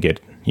 you can get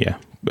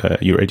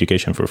your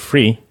education for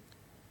free.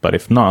 But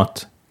if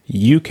not,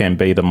 you can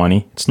pay the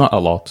money. It's not a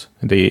lot.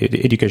 The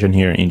education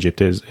here in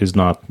Egypt is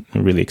not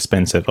really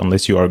expensive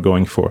unless you are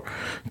going for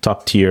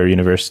top tier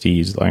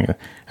universities like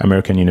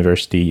American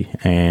University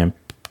and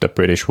the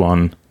British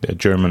one, the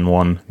German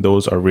one.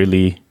 Those are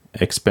really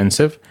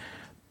expensive.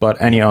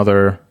 But any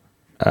other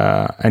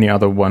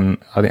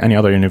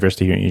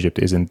university here in Egypt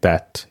isn't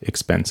that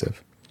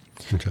expensive.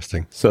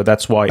 Interesting. So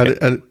that's why.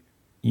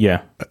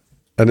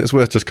 And it's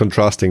worth just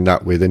contrasting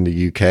that with in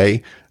the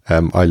UK.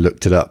 I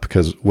looked it up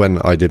because when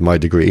I did my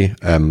degree,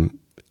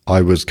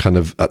 I was kind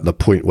of at the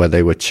point where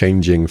they were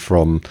changing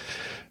from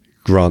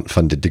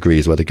grant-funded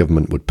degrees where the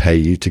government would pay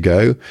you to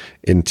go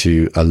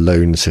into a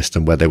loan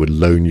system where they would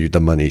loan you the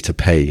money to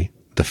pay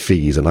the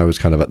fees. And I was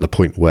kind of at the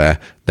point where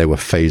they were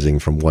phasing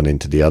from one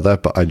into the other.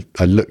 But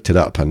I looked it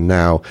up, and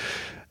now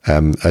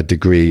a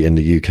degree in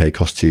the UK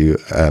costs you,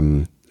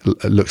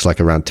 looks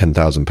like around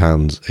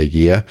 £10,000 a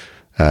year.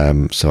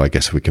 So I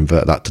guess if we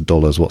convert that to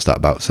dollars, what's that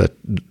about? So,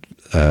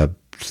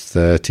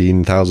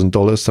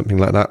 $13,000, something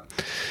like that.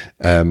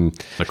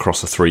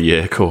 Across a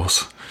 3-year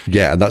course.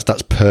 Yeah, and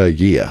that's per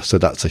year. So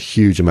that's a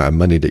huge amount of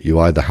money that you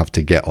either have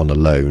to get on a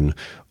loan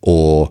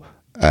or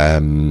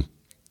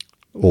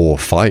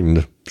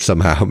find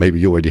somehow. Maybe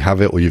you already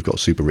have it, or you've got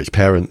super rich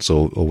parents,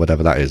 or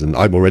whatever that is. And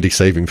I'm already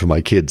saving for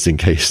my kids in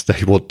case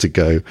they want to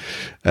go.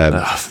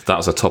 That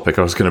was a topic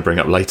I was going to bring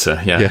up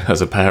later. Yeah.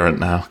 As a parent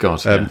now,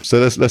 God. So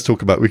let's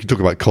talk about. We can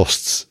talk about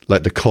costs,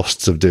 like the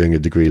costs of doing a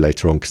degree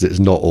later on, because it's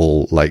not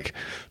all like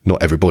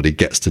not everybody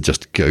gets to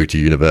just go to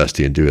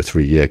university and do a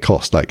 3-year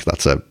course. Like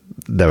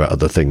there are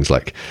other things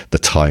like the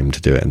time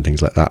to do it and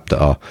things like that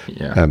are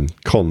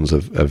cons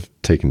of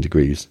taking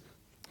degrees.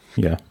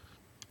 Yeah.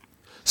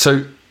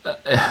 So.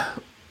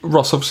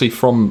 Ross, obviously,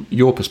 from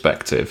your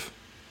perspective,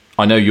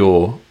 I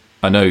know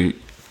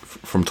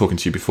from talking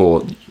to you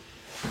before,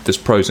 there's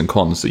pros and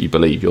cons that you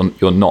believe.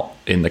 You're not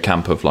in the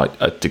camp of like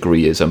a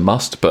degree is a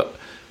must, but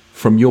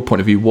from your point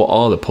of view, what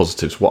are the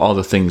positives? What are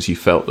the things you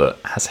felt that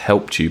has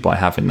helped you by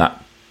having that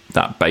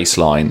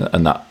baseline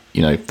and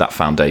that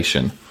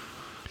foundation?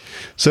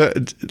 So,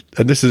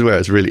 and this is where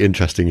it's really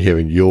interesting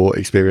hearing your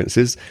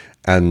experiences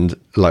and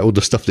like all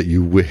the stuff that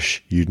you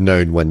wish you'd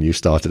known when you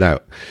started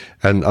out.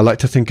 And I like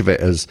to think of it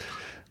as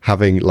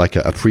having like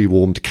a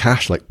pre-warmed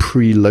cache, like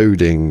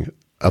preloading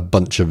a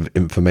bunch of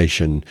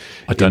information.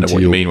 I don't know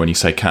what you mean when you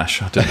say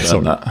cache. I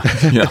didn't know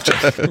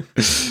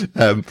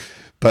that.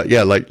 But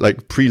yeah, like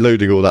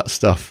preloading all that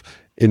stuff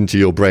into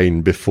your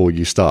brain before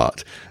you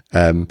start.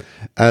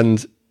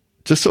 And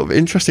just sort of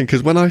interesting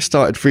because when I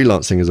started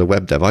freelancing as a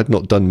web dev, I'd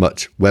not done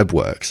much web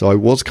work. So I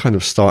was kind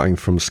of starting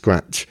from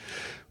scratch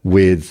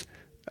with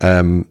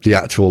the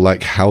actual,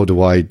 like, how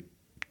do I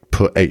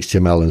put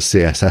HTML and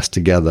CSS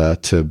together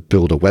to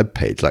build a web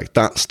page? Like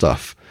that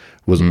stuff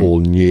was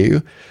all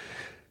new.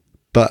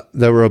 But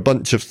there were a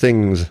bunch of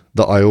things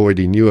that I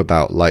already knew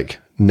about, like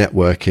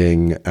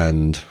networking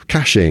and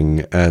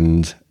caching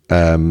and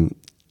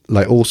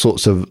like all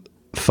sorts of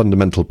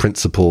fundamental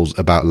principles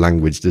about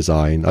language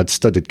design. I'd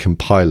studied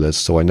compilers,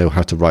 so I know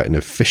how to write an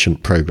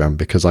efficient program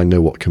because I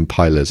know what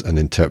compilers and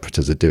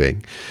interpreters are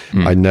doing.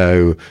 I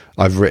know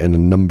I've written a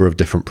number of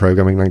different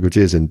programming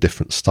languages in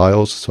different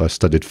styles. So I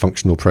studied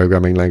functional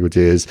programming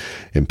languages,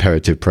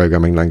 imperative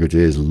programming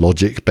languages,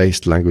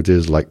 logic-based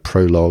languages like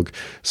Prolog.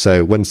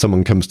 So when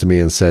someone comes to me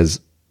and says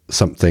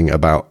something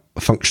about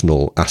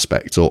functional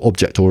aspects or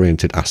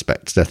object-oriented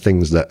aspects, they're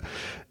things that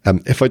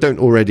if I don't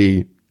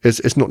already...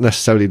 It's not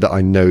necessarily that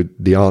I know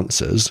the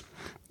answers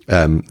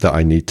that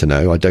I need to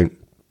know. I don't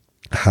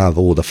have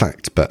all the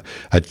facts, but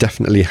I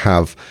definitely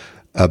have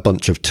a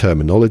bunch of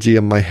terminology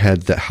in my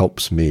head that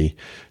helps me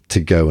to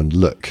go and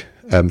look.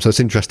 So it's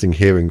interesting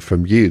hearing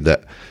from you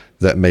that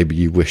maybe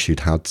you wish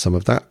you'd had some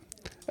of that.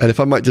 And if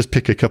I might just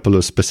pick a couple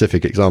of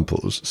specific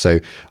examples. So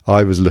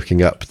I was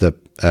looking up the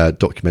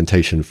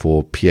documentation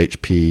for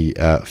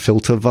PHP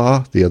filter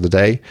var the other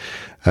day,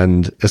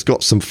 and it's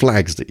got some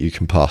flags that you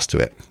can pass to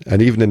it.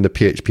 And even in the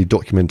PHP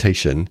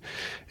documentation,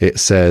 it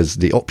says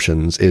the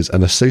options is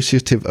an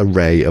associative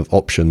array of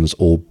options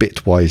or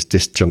bitwise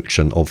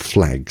disjunction of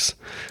flags.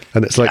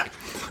 And it's like...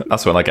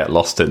 That's when I get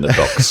lost in the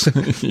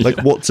docs.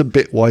 Like, what's a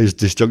bitwise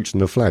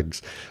disjunction of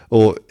flags?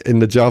 Or in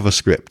the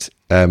JavaScript,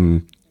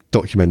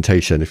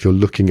 documentation, if you're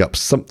looking up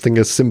something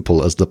as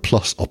simple as the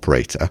plus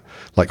operator,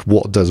 like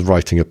what does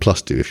writing a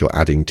plus do if you're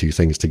adding two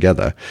things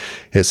together,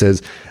 it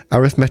says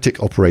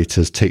arithmetic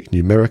operators take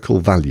numerical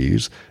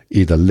values,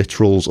 either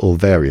literals or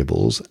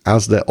variables,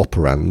 as their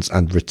operands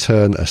and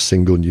return a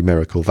single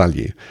numerical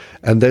value.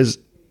 And there's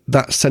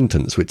that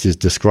sentence, which is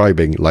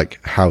describing like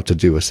how to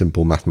do a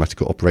simple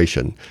mathematical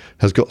operation,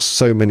 has got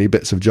so many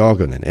bits of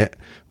jargon in it,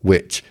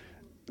 which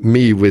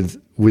me with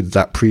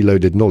that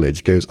preloaded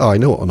knowledge goes, oh, I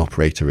know what an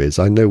operator is.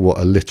 I know what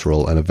a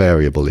literal and a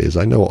variable is.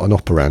 I know what an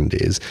operand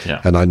is.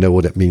 Yeah. And I know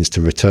what it means to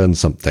return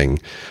something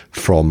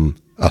from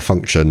a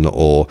function,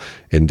 or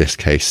in this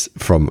case,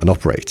 from an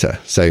operator.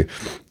 So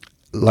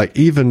like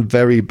even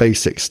very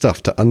basic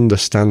stuff, to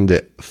understand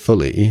it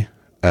fully,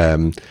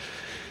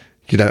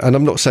 you know, and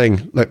I'm not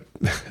saying like,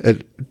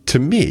 to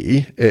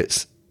me,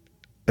 it's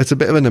a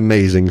bit of an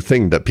amazing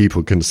thing that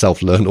people can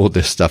self-learn all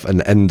this stuff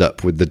and end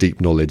up with the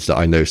deep knowledge that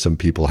I know some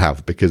people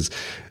have, because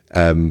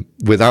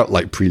without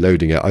like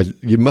preloading it,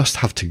 you must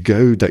have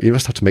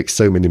to make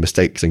so many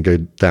mistakes and go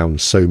down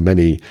so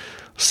many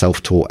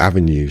self-taught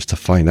avenues to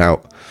find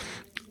out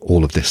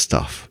all of this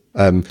stuff.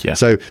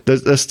 So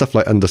there's stuff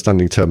like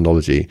understanding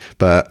terminology,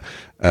 but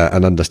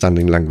and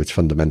understanding language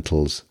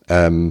fundamentals.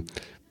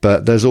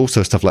 But there's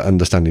also stuff like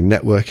understanding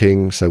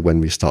networking. So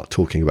when we start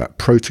talking about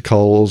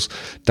protocols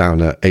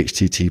down at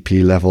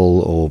HTTP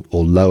level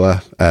or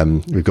lower,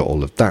 we've got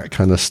all of that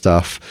kind of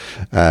stuff.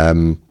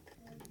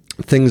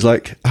 Things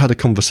like, I had a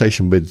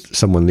conversation with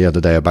someone the other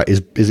day about,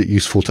 is it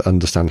useful to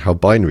understand how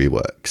binary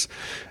works?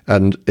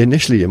 And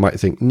initially you might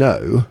think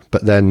no,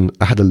 but then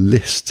I had a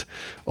list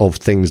of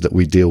things that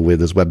we deal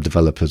with as web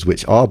developers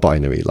which are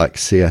binary, like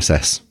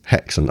CSS,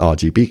 hex and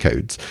RGB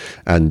codes,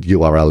 and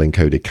URL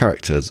encoded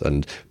characters,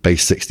 and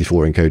base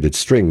 64 encoded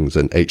strings,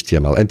 and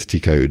HTML entity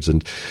codes.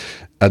 And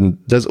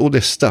there's all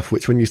this stuff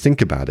which, when you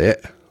think about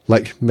it,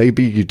 like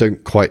maybe you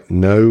don't quite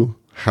know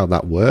how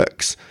that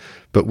works,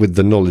 but with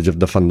the knowledge of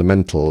the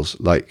fundamentals,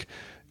 like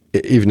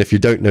even if you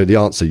don't know the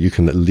answer, you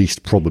can at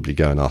least probably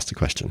go and ask the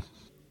question.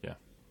 Yeah,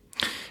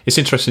 it's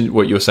interesting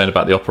what you were saying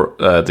about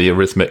the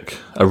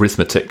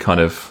arithmetic kind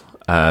of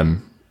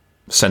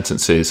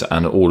sentences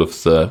and all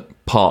of the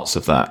parts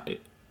of that,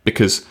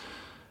 because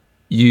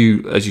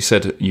you, as you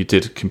said, you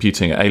did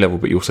computing at A level,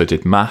 but you also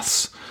did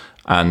maths,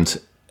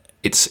 and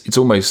it's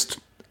almost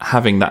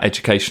having that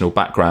educational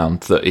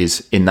background that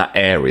is in that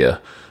area.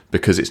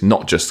 Because it's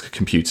not just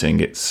computing;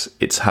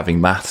 it's having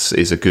maths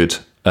is a good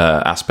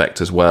aspect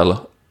as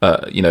well.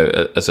 You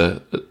know, as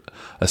a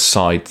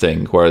side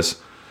thing. Whereas,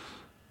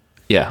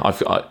 yeah,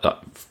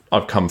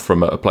 I've come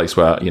from a place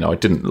where, you know, I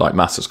didn't like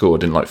maths at school. I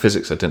didn't like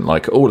physics. I didn't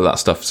like all of that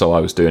stuff. So I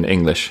was doing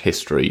English,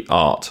 history,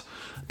 art.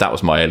 That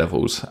was my A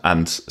levels,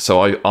 and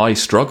so I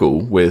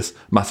struggle with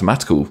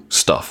mathematical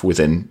stuff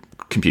within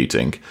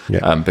computing,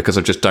 because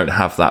I just don't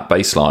have that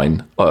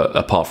baseline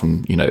apart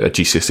from, you know, a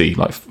GCSE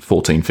like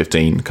 14,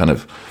 15 kind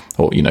of,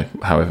 or, you know,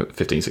 however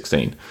 15,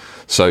 16.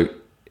 So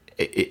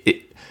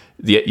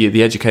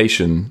the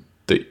education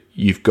that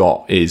you've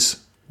got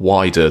is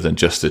wider than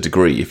just a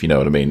degree, if you know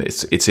what I mean.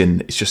 It's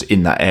just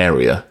in that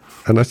area.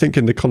 And I think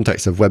in the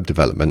context of web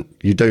development,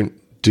 you don't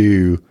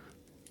do.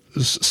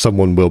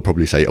 Someone will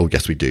probably say, oh,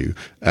 yes, we do.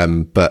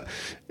 But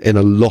in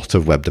a lot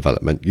of web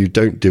development, you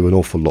don't do an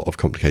awful lot of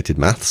complicated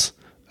maths.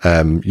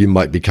 You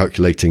might be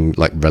calculating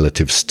like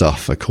relative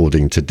stuff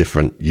according to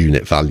different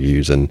unit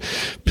values and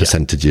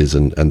percentages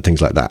and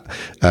things like that.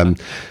 And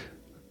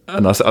I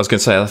was going to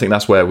say, I think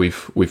that's where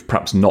we've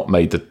perhaps not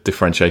made the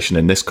differentiation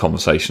in this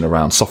conversation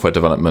around software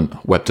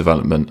development, web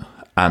development,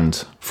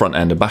 and front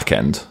end and back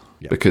end,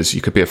 because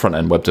you could be a front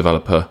end web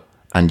developer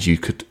and you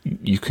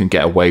can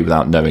get away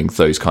without knowing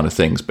those kind of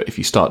things. But if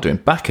you start doing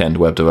back end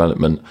web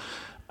development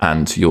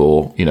and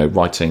you're, you know,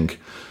 writing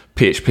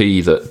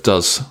PHP that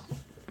does,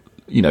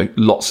 you know,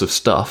 lots of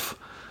stuff,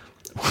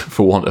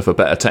 for want of a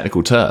better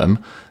technical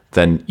term,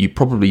 then you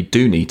probably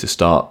do need to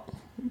start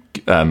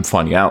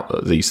finding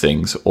out these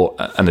things.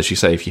 And as you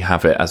say, if you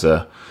have it as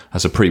a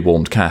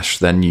pre-warmed cache,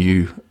 then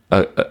you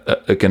are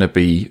going to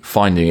be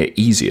finding it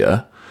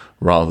easier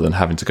rather than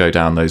having to go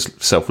down those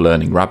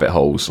self-learning rabbit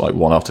holes, like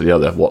one after the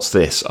other. What's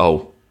this?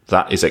 Oh,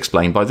 that is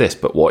explained by this,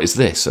 but what is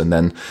this? And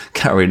then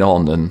carrying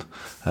on. And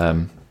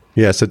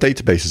so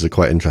databases are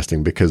quite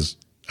interesting, because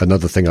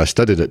another thing I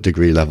studied at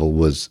degree level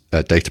was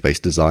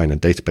database design and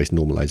database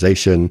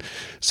normalization.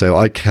 So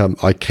I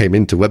came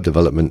into web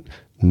development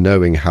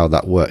knowing how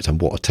that worked,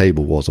 and what a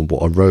table was, and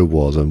what a row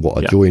was, and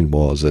what a join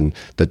was, and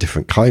the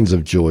different kinds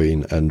of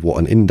join, and what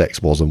an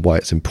index was, and why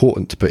it's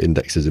important to put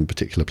indexes in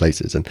particular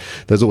places. And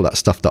there's all that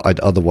stuff that I'd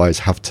otherwise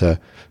have to,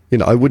 you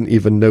know, I wouldn't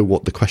even know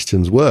what the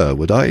questions were,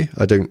 would I?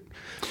 I don't.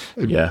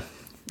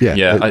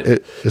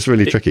 It's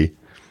really tricky.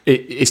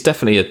 It's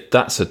definitely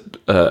that's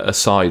a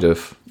side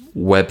of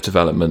web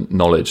development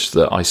knowledge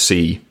that I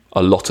see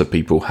a lot of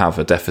people have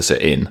a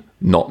deficit in,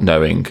 not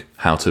knowing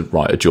how to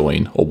write a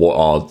join, or what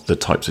are the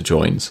types of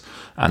joins,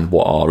 and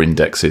what are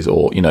indexes,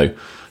 or, you know,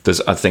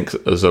 I think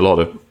there's a lot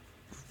of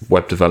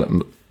web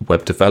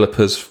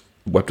developers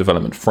web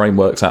development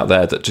frameworks out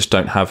there that just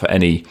don't have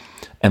any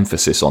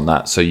emphasis on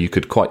that. So you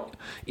could quite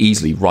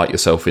easily write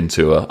yourself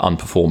into an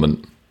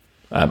unperformant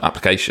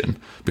application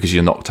because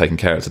you're not taking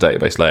care of the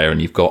database layer,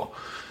 and you've got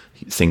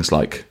things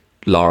like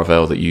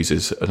Laravel that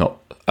uses an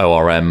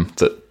ORM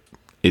that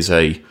is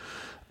a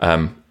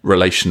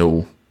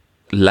relational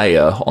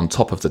layer on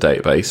top of the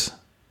database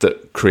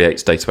that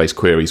creates database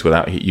queries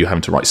without you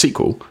having to write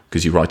SQL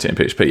because you write it in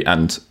PHP,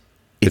 and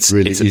it's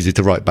really easy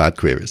to write bad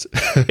queries.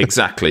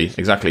 Exactly.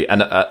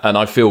 And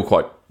I feel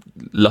quite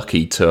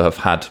lucky to have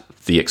had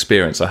the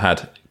experience I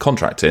had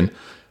contracting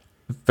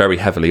very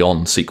heavily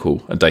on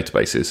SQL and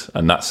databases,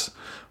 and that's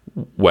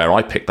where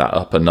I picked that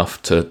up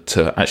enough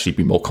to actually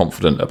be more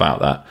confident about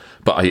that.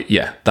 But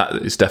that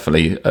is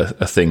definitely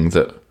a thing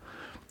that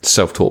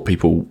self-taught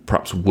people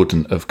perhaps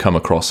wouldn't have come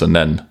across and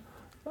then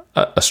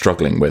are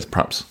struggling with,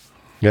 perhaps.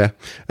 Yeah.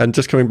 And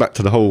just coming back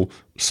to the whole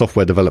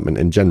software development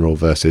in general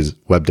versus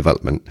web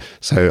development.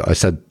 So I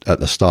said at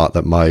the start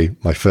that my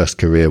first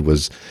career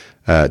was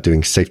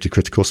doing safety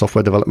critical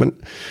software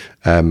development.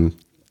 And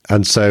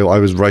so I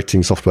was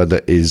writing software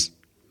that is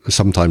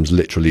sometimes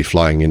literally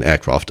flying in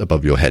aircraft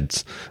above your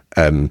heads.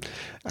 And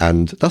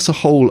that's a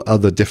whole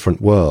other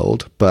different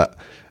world. But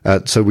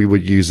so we were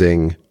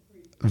using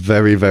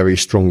very, very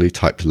strongly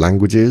typed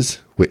languages,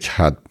 which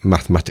had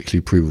mathematically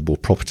provable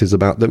properties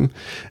about them.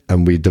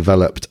 And we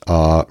developed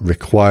our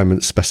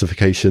requirement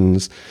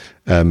specifications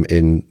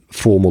in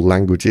formal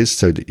languages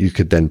so that you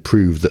could then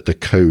prove that the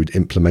code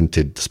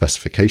implemented the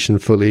specification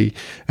fully.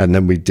 And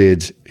then we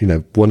did,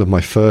 one of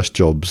my first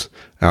jobs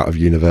out of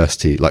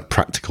university, like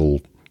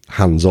practical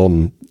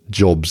hands-on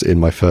jobs in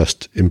my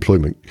first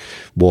employment,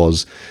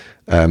 was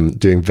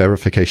doing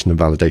verification and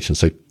validation.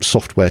 So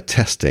software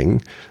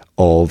testing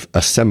of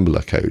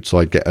assembler code. So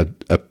I'd get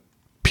a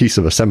piece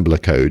of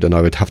assembler code and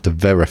I would have to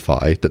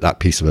verify that that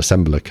piece of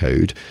assembler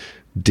code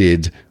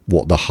did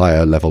what the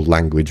higher level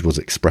language was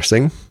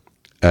expressing.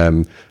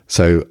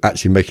 So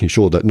actually making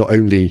sure that not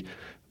only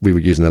we were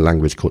using a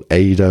language called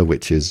Ada,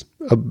 which is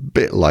a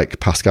bit like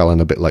Pascal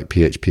and a bit like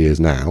PHP is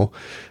now,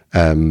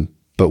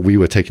 but we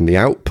were taking the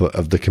output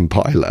of the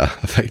compiler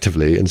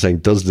effectively and saying,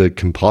 does the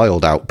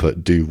compiled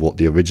output do what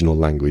the original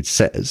language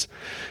says?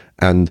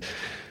 And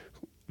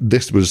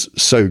this was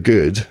so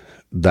good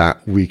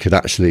that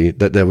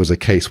that there was a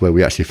case where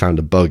we actually found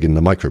a bug in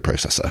the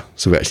microprocessor.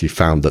 So we actually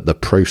found that the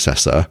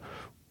processor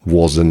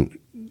wasn't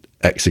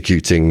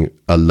executing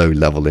a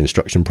low-level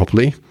instruction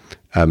properly.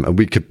 And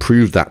we could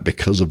prove that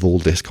because of all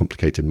this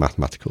complicated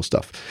mathematical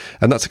stuff.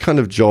 And that's a kind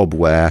of job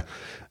where,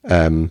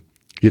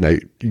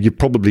 you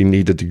probably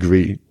need a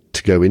degree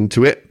to go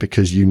into it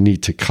because you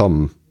need to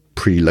come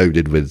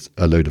preloaded with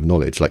a load of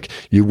knowledge. Like,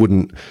 you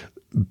wouldn't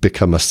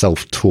become a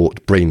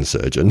self-taught brain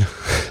surgeon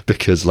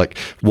because, like,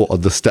 what are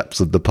the steps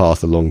of the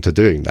path along to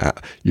doing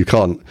that? You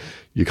can't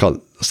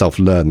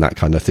self-learn that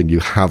kind of thing. You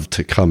have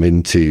to come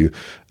into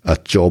a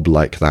job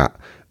like that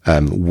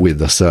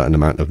with a certain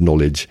amount of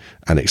knowledge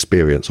and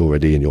experience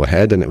already in your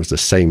head. And it was the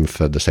same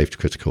for the safety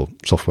critical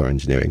software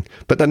engineering.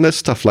 But then there's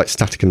stuff like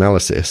static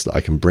analysis that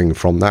I can bring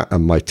from that,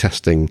 and my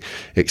testing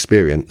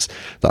experience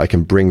that I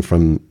can bring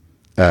from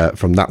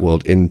that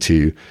world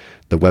into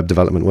the web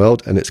development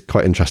world. And it's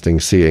quite interesting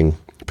seeing,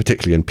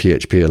 particularly in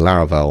PHP and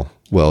Laravel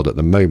world at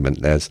the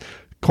moment, there's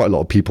quite a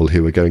lot of people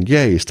who are going,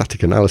 yay,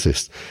 static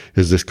analysis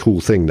is this cool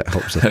thing that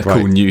helps us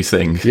write. Cool new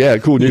thing. Yeah,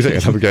 cool new thing.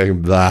 And I'm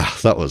going,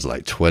 that was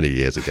like 20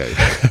 years ago.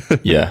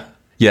 Yeah.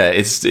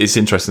 It's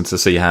interesting to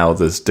see how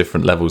there's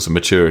different levels of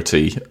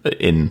maturity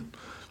in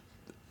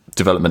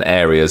development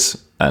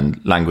areas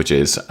and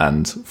languages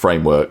and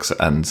frameworks,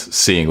 and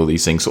seeing all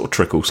these things sort of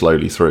trickle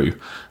slowly through.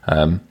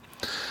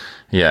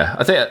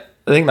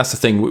 I think that's the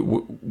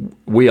thing.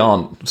 We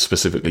aren't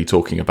specifically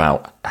talking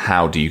about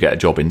how do you get a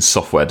job in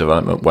software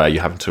development where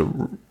you're having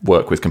to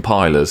work with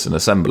compilers and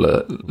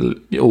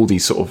assembler, all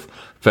these sort of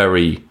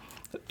very,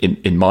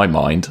 in my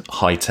mind,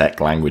 high-tech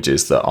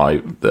languages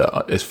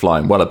that is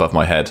flying well above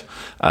my head.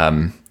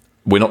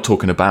 We're not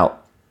talking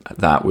about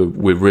that.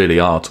 We really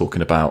are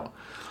talking about,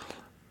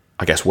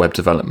 I guess, web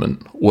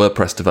development,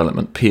 WordPress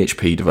development,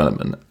 PHP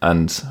development.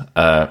 And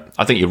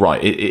I think you're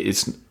right.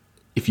 It's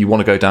if you want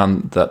to go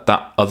down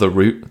that other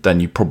route, then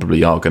you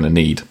probably are going to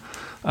need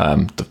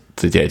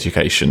the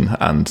education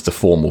and the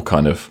formal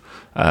kind of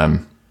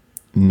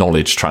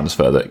knowledge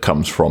transfer that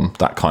comes from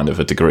that kind of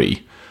a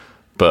degree.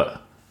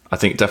 But I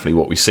think definitely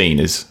what we've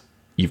seen is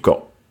you've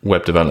got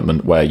web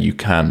development where you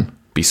can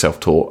be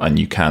self-taught and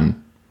you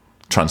can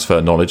transfer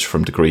knowledge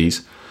from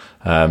degrees.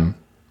 Ahmed,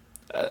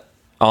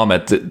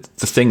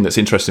 the thing that's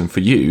interesting for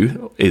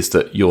you is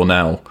that you're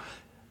now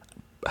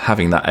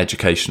having that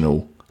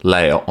educational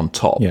layer on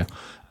top. Yeah.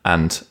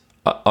 And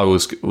I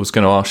was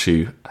going to ask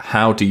you,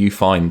 how do you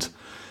find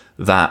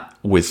that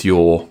with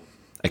your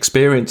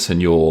experience and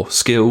your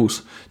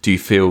skills? Do you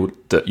feel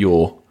that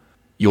you're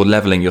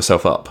leveling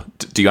yourself up?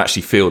 Do you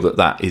actually feel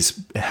that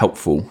is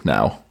helpful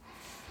now?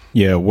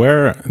 Yeah,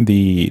 where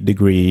the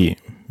degree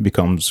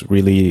becomes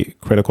really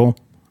critical.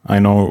 I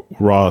know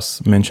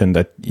Ross mentioned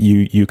that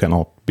you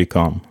cannot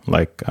become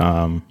like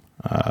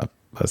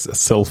a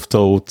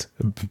self-taught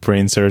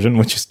brain surgeon,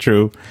 which is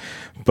true,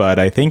 but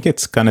I think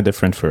it's kind of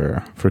different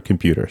for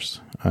computers.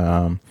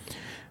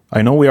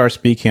 I know we are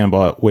speaking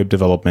about web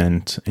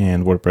development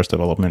and WordPress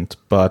development,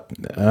 but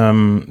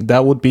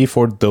that would be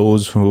for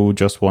those who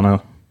just want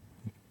to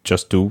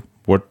just do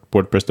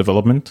WordPress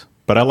development.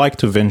 But I like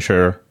to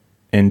venture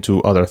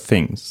into other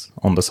things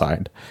on the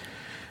side.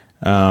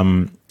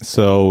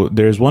 So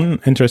there's one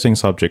interesting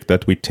subject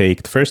that we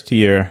take the first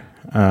year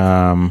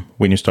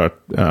when you start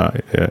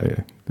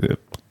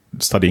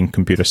studying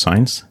computer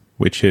science,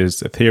 which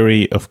is a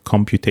theory of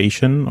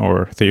computation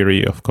or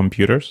theory of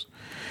computers.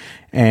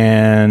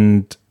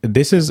 And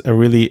this is a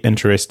really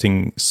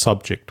interesting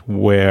subject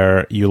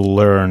where you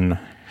learn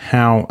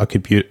how a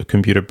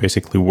computer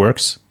basically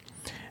works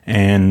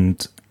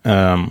and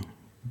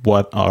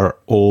what are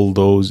all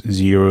those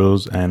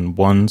zeros and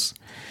ones.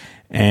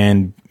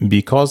 And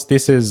because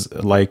this is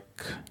like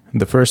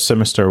the first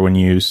semester when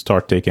you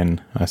start taking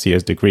a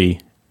CS degree,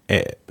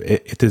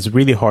 it is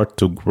really hard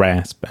to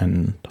grasp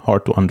and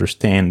hard to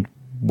understand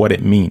what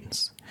it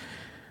means.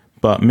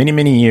 But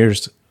many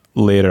years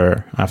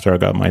later, after I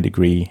got my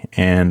degree,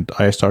 and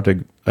I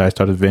started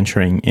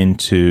venturing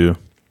into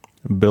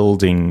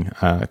building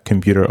a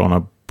computer on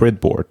a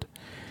breadboard.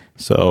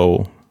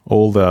 So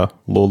all the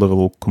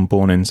low-level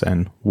components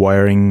and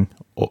wiring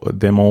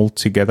them all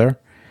together.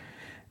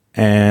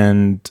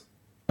 And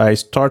I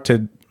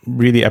started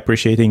really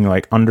appreciating,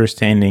 like,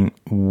 understanding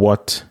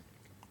what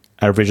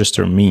a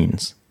register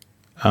means,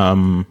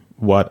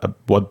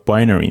 what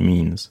binary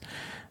means,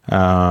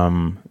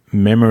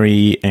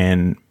 memory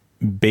and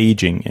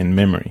paging in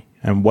memory,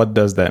 and what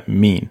does that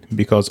mean?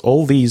 Because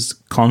all these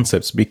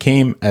concepts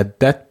became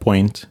at that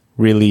point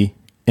really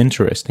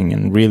interesting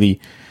and really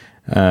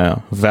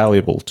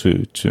valuable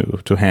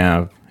to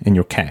have in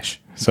your cache.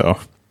 So,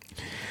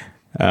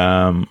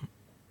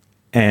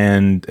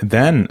 and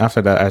then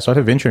after that, I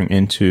started venturing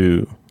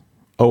into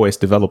OS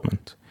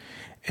development.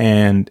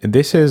 And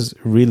this is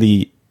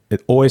really,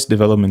 OS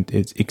development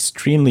is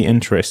extremely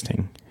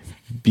interesting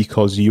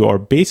because you are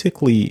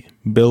basically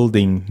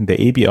building the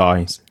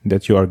APIs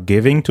that you are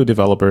giving to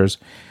developers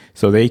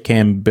so they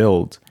can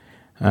build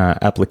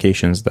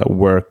applications that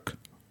work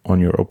on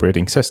your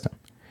operating system.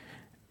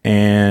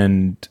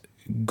 And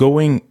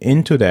going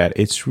into that,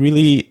 it's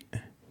really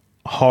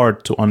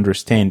hard to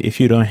understand if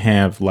you don't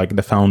have like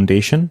the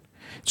foundation.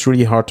 It's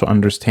really hard to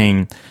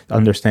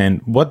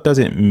understand what does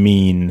it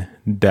mean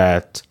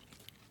that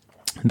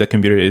the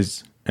computer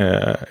is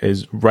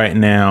right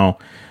now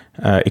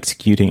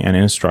executing an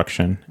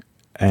instruction,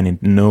 and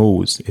it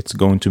knows it's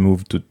going to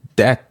move to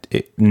that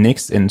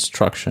next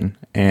instruction,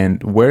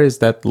 and where is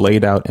that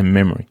laid out in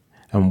memory,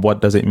 and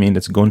what does it mean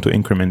that's going to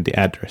increment the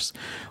address.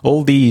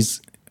 All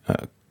these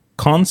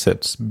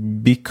concepts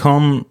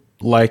become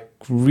like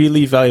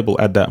really valuable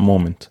at that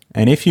moment.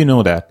 And if you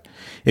know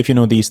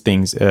these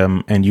things,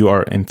 and you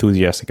are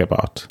enthusiastic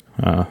about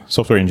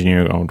software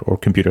engineering or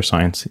computer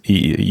science,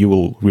 you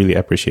will really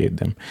appreciate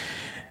them.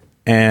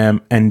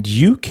 And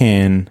you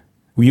can,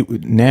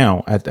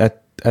 now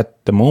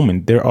at the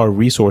moment, there are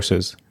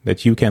resources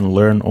that you can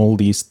learn all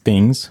these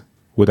things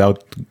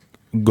without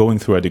going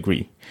through a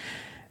degree.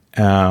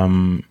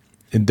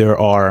 There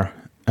are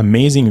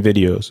amazing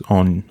videos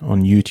on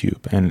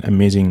YouTube and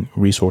amazing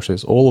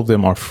resources. All of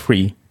them are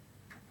free.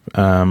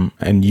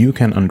 And you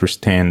can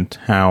understand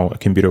how a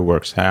computer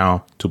works,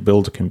 how to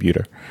build a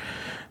computer.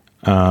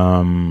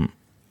 I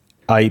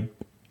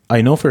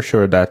know for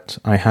sure that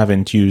I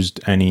haven't used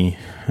any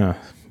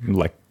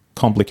like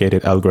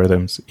complicated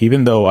algorithms,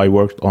 even though I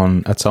worked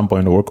on, at some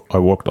point I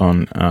worked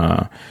on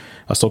a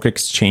stock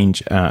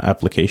exchange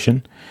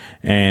application,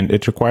 and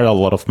it required a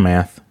lot of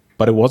math,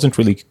 but it wasn't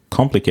really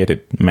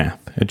complicated math.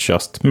 It's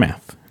just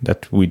math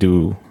that we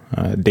do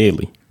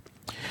daily.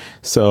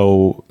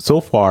 So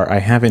far, I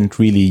haven't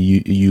really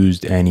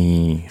used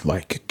any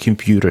like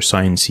computer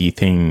sciencey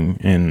thing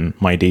in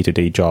my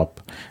day-to-day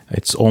job.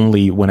 It's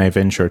only when I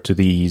venture to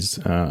these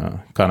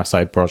kind of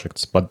side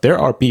projects. But there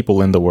are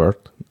people in the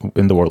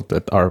world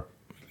that are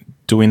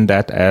doing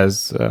that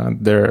as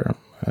their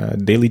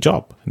daily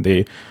job.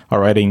 They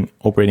are writing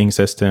operating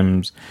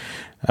systems,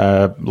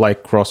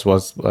 like Ross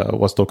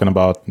was talking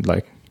about,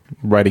 like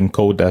writing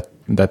code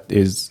that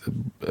is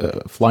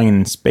flying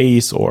in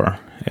space or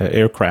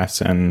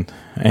aircrafts, and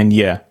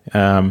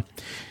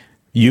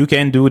you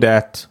can do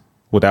that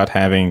without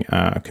having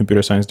a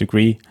computer science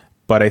degree.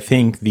 But I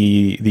think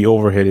the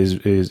overhead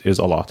is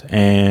a lot,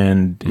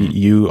 and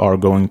you are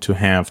going to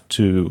have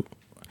to,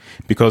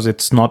 because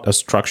it's not a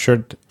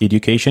structured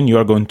education, you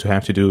are going to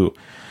have to do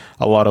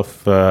a lot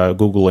of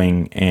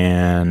Googling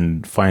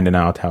and finding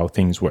out how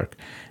things work.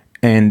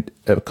 And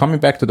coming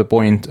back to the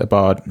point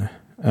about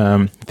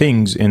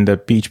things in the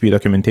PHP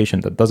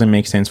documentation that doesn't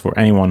make sense for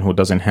anyone who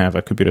doesn't have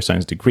a computer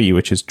science degree,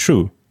 which is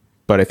true.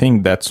 But I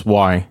think that's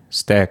why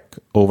Stack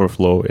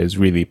Overflow is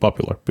really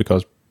popular,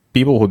 because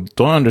people who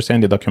don't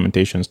understand the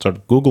documentation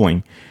start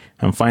Googling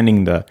and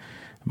finding the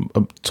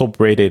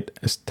top-rated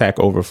Stack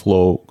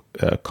Overflow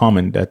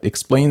comment that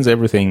explains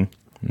everything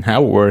and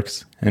how it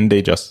works, and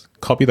they just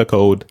copy the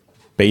code,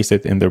 paste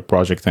it in their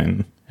project,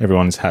 and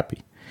everyone is happy.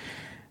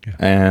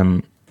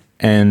 Yeah.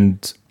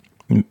 And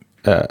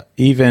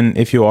even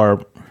if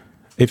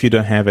you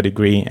don't have a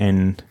degree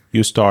and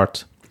you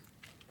start,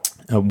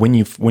 when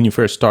you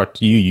first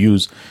start, you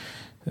use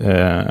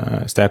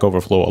Stack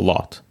Overflow a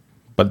lot.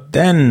 But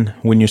then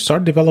when you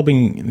start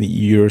developing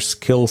your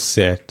skill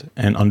set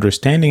and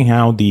understanding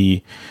how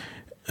the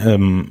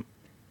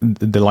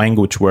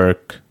language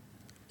work,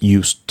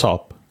 you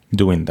stop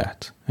doing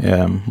that.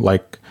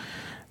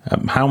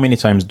 How many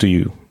times do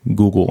you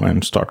Google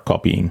and start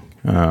copying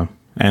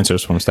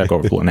answers from Stack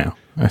Overflow now?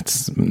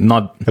 It's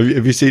not.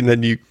 Have you seen their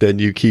new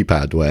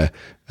keypad where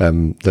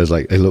there's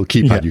like a little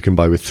keypad you can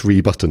buy with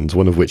 3 buttons,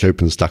 one of which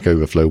opens Stack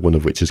Overflow, one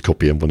of which is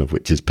copy, and one of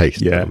which is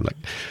paste? Yeah, I'm like,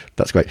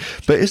 that's great.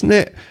 But isn't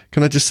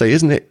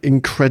it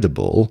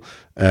incredible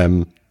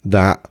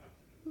that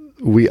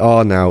we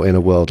are now in a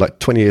world, like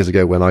 20 years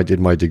ago when I did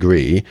my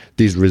degree,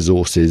 these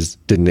resources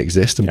didn't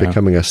exist, and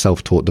becoming a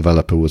self-taught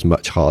developer was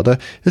much harder.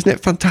 Isn't it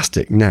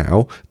fantastic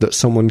now that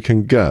someone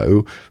can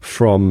go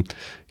from,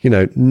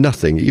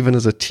 nothing, even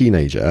as a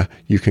teenager,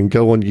 you can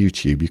go on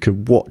YouTube, you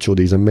can watch all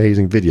these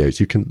amazing videos,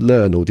 you can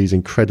learn all these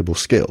incredible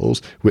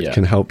skills, which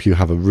can help you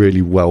have a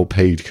really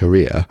well-paid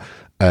career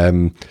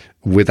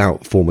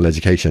without formal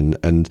education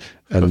and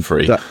for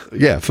free.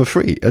 For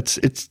free.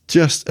 It's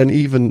just, and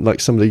even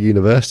like some of the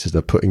universities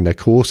are putting their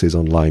courses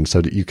online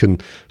so that you can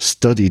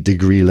study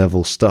degree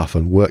level stuff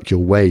and work your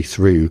way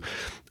through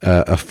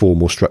a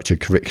formal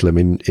structured curriculum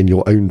in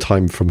your own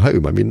time from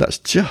home. I mean, that's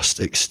just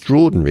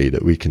extraordinary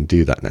that we can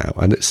do that now,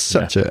 and it's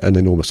such an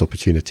enormous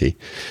opportunity.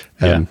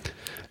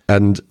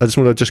 And I just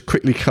want to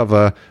quickly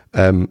cover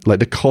like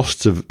the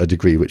costs of a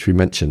degree, which we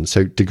mentioned.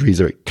 So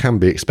degrees can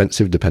be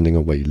expensive depending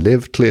on where you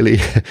live, clearly.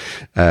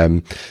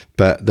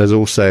 But there's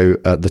also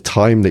the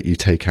time that you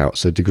take out.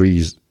 So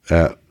degrees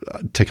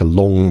take a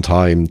long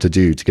time to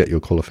get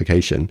your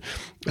qualification.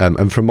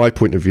 And from my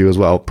point of view as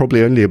well,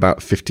 probably only about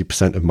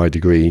 50% of my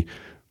degree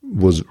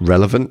was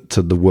relevant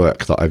to the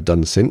work that I've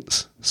done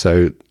since.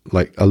 So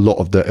like a lot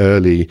of the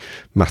early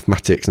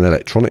mathematics and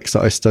electronics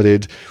that I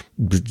studied,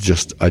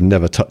 I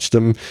never touched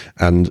them.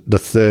 And the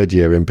third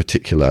year in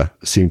particular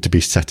seemed to be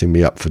setting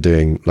me up for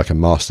doing like a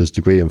master's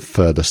degree and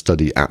further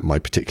study at my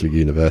particular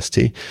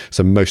university.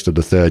 So most of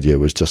the third year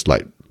was just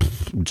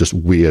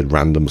weird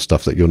random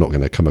stuff that you're not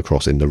going to come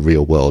across in the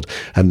real world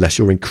unless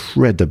you're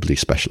incredibly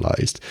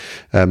specialized.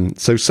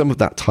 So some of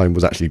that time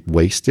was actually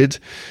wasted.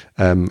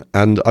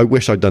 And I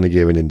wish I'd done a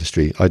year in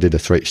industry. I did a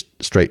straight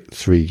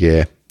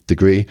 3-year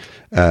degree,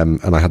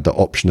 and I had the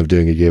option of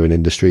doing a year in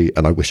industry,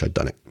 and I wish I'd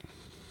done it.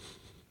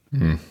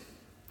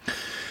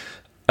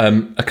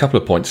 A couple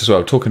of points as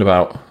well. Talking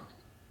about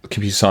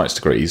computer science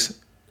degrees,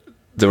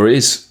 there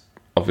is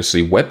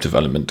obviously web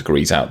development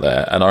degrees out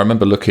there, and I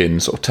remember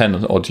looking sort of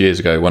 10 odd years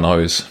ago when I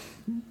was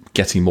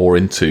getting more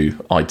into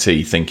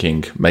IT,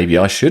 thinking maybe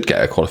I should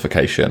get a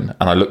qualification,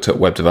 and I looked at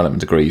web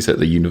development degrees at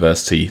the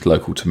university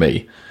local to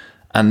me,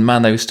 and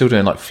man, they were still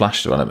doing like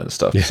Flash development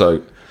stuff.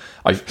 So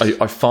I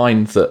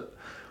find that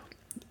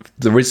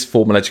there is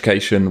formal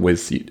education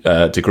with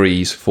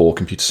degrees for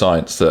computer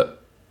science that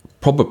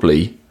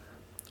probably,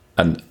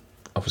 and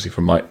obviously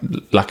from my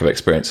lack of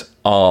experience,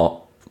 are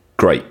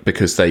great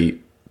because they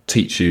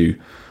teach you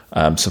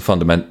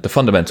the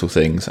fundamental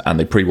things, and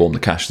they pre-warm the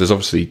cache. There's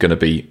obviously going to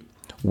be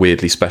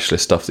weirdly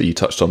specialist stuff that you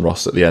touched on,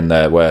 Ross, at the end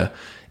there, where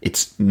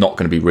it's not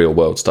going to be real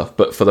world stuff.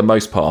 But for the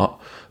most part,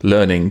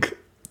 learning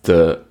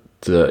the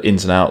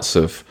ins and outs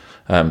of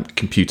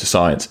computer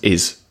science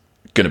is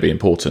going to be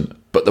important.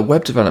 But the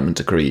web development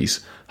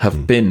degrees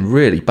have been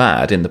really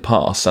bad in the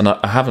past, and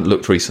I haven't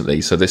looked recently,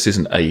 so this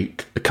isn't a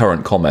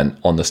current comment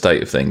on the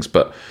state of things.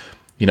 But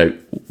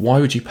why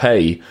would you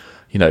pay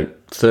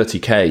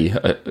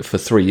 30k for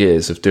 3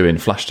 years of doing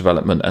Flash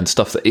development and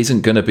stuff that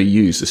isn't going to be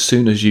used as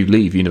soon as you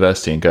leave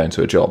university and go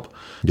into a job?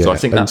 So I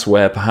think that's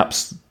where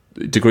perhaps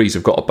degrees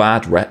have got a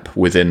bad rep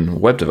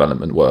within web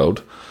development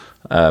world,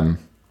 and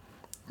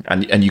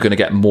you're going to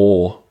get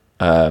more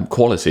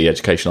quality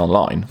education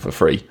online for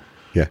free.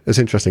 Yeah, it's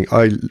interesting.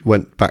 I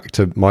went back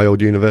to my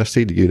old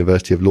university, the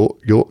University of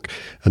York,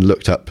 and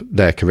looked up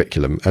their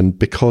curriculum. And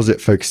because it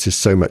focuses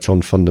so much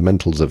on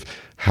fundamentals of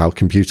how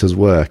computers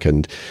work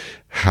and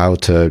how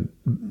to,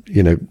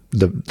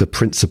 the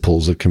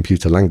principles of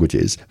computer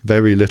languages,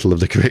 very little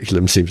of the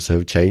curriculum seems to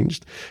have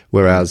changed.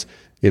 Whereas,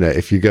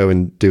 if you go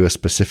and do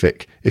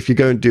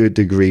a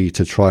degree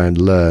to try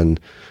and learn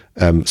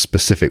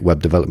specific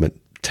web development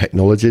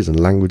technologies and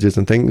languages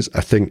and things, I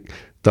think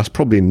that's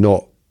probably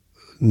not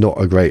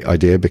a great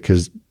idea,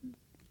 because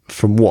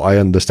from what I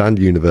understand,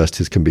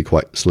 universities can be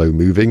quite slow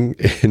moving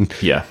in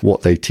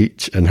what they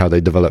teach and how they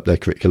develop their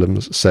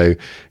curriculums. So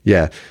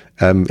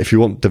if you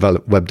want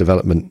web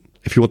development,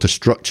 if you want a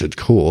structured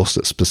course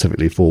that's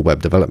specifically for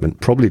web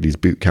development, probably these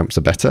boot camps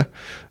are better.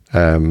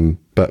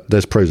 But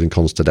there's pros and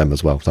cons to them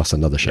as well. That's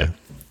another show.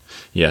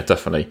 Yeah,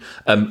 definitely.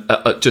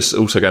 Just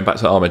also going back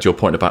to Ahmed, your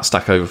point about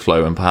Stack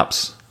Overflow, and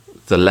perhaps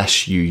the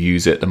less you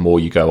use it, the more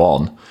you go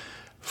on.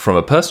 From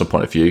a personal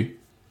point of view,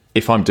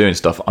 if I'm doing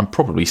stuff, I'm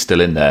probably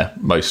still in there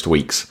most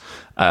weeks.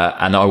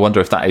 And I wonder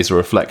if that is a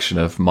reflection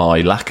of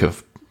my lack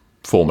of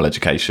formal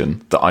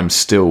education, that I'm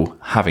still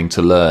having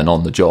to learn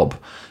on the job,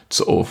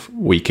 sort of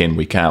week in,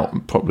 week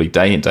out, probably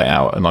day in, day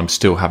out, and I'm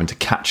still having to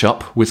catch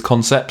up with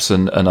concepts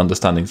and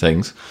understanding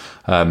things.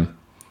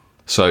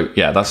 So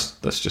yeah, that's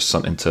just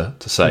something to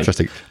say.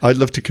 Interesting. I'd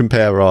love to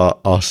compare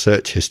our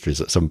search histories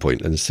at some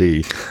point and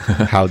see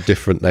how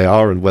different they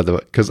are, and whether,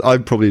 because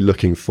I'm probably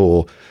looking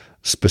for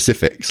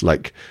specifics,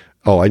 like,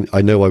 oh,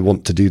 I know I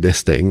want to do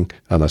this thing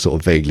and I sort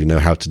of vaguely know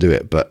how to do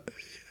it, but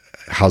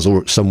has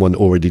someone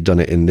already done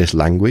it in this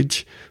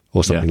language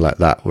or something like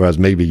that? Whereas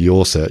maybe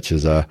your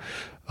searches are,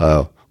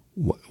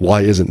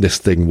 why isn't this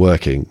thing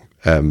working?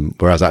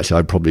 Whereas actually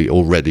I'm probably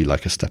already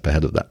like a step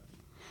ahead of that.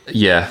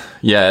 Yeah.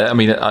 I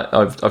mean,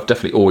 I've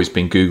definitely always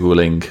been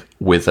Googling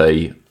with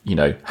a,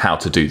 how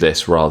to do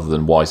this rather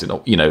than why is it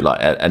not,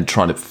 and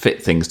trying to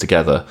fit things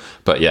together.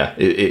 But yeah,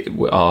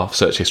 our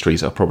search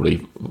histories are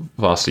probably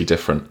vastly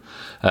different.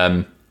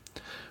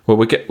 Well,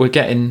 we're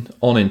getting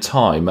on in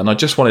time, and I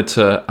just wanted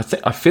to.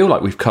 I feel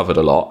like we've covered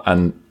a lot,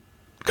 and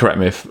correct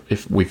me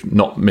if we've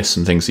not missed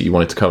some things that you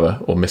wanted to cover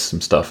or missed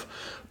some stuff.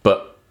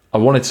 But I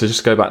wanted to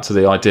just go back to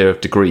the idea of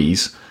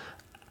degrees,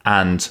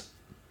 and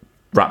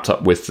wrapped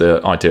up with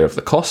the idea of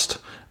the cost.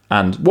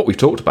 And what we've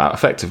talked about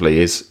effectively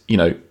is,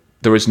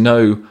 there is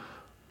no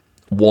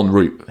one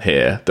route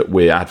here that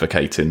we're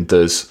advocating.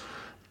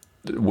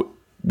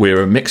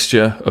 We're a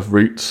mixture of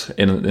routes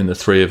in the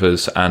three of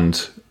us,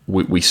 and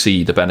we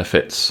see the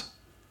benefits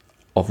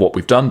of what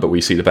we've done, but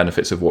we see the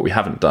benefits of what we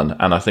haven't done.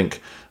 And I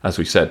think, as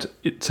we said,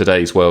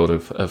 today's world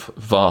of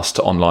vast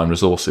online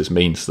resources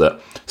means that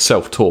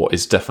self-taught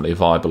is definitely a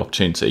viable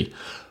opportunity.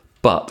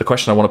 But the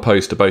question I want to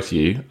pose to both of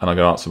you, and I'm going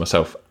to answer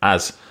myself,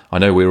 as I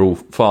know we're all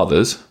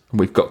fathers and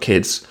we've got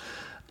kids,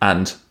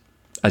 and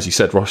as you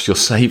said, Ross, you're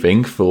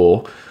saving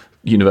for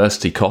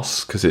university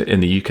costs, because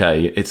in the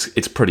UK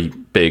it's pretty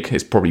big.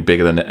 It's probably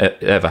bigger than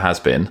it ever has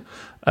been.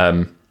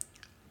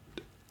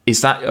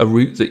 Is that a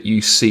route that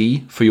you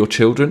see for your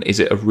children?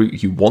 Is it a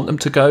route you want them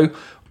to go?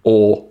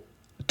 Or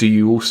do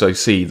you also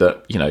see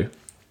that,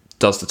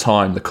 does the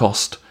time, the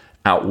cost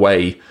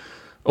outweigh,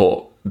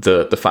 or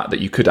the fact that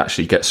you could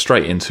actually get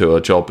straight into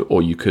a job,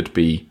 or you could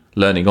be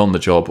learning on the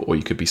job, or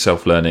you could be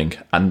self-learning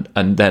and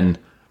then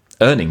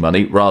earning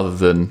money, rather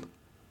than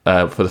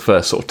for the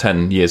first sort of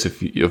 10 years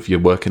of your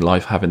working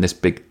life having this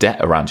big debt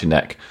around your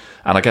neck?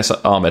 And I guess,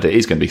 Ahmed, it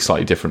is going to be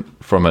slightly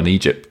different from an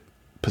Egypt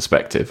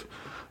perspective.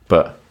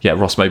 But yeah,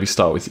 Ross, maybe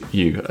start with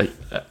you.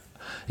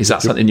 Is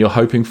that something you're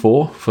hoping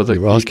for the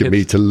You're asking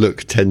me to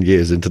look 10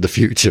 years into the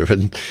future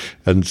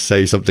and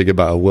say something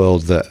about a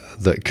world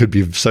that could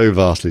be so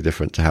vastly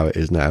different to how it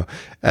is now.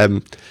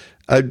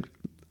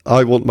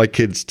 I want my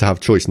kids to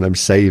have choice, and I'm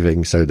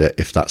saving so that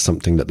if that's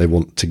something that they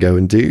want to go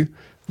and do,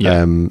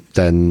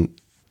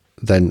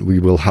 then we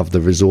will have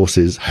the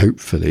resources,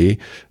 hopefully,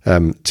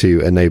 to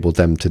enable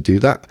them to do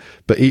that.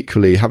 But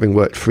equally, having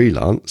worked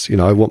freelance,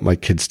 I want my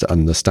kids to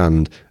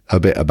understand a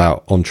bit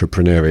about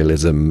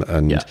entrepreneurialism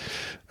and,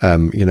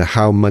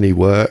 how money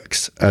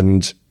works.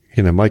 And,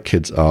 my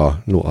kids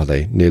are, what are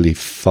they, nearly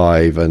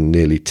 5 and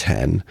nearly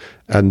 10.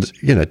 And,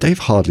 they've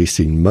hardly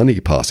seen money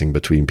passing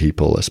between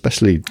people,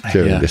 especially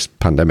during this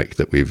pandemic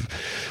that we've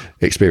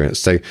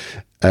experienced. So,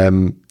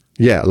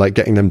 like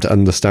getting them to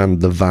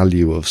understand the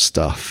value of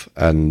stuff,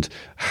 and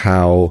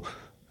how,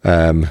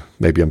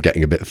 maybe I'm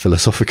getting a bit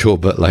philosophical,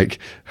 but like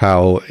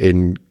how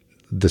in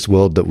this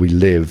world that we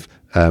live,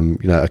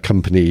 a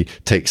company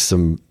takes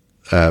some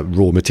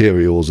raw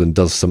materials and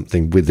does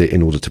something with it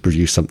in order to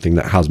produce something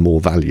that has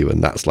more value,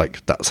 and that's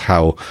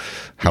how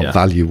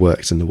value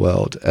works in the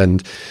world.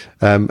 And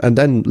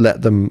then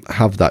let them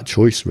have that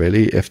choice,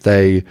 really. If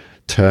they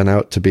turn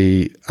out to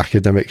be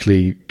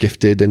academically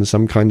gifted in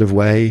some kind of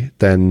way,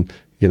 then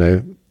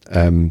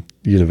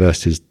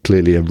university is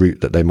clearly a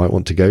route that they might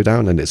want to go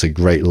down, and it's a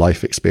great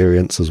life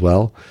experience as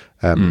well.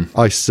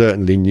 I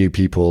certainly knew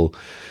people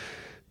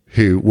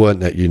who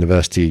weren't at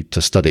university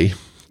to study,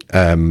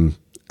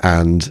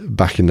 and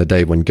back in the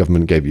day when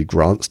government gave you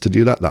grants to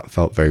do that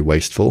felt very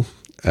wasteful.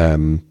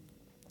 So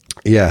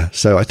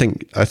I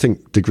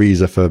think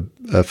degrees are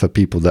for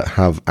people that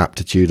have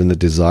aptitude and a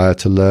desire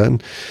to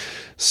learn.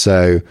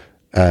 So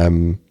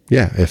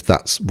if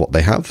that's what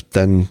they have,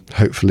 then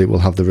hopefully we'll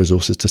have the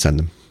resources to send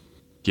them.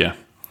 Yeah.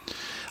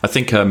 I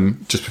think,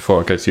 just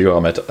before I go to you,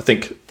 Ahmed, I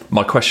think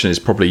my question is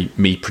probably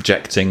me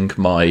projecting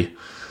my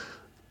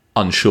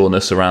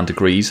unsureness around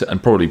degrees,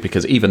 and probably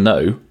because even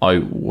though I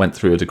went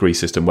through a degree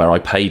system where I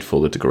paid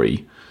for the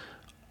degree,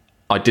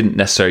 I didn't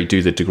necessarily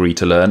do the degree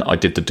to learn. I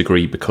did the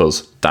degree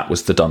because that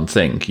was the done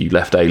thing. You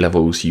left A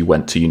levels, you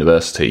went to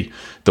university.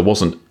 There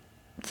wasn't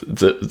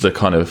the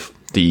kind of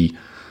the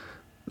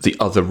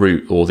other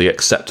route or the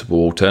acceptable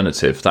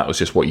alternative. That was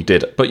just what you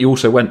did. But you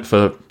also went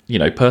for,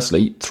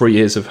 personally, 3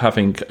 years of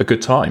having a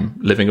good time,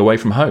 living away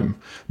from home,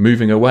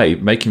 moving away,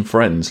 making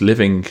friends,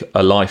 living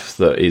a life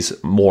that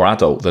is more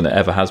adult than it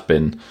ever has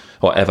been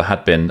or ever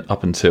had been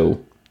up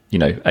until,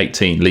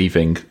 18,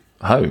 leaving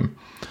home.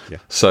 Yeah.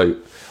 So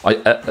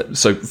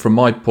so from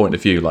my point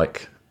of view,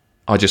 like,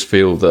 I just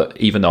feel that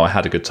even though I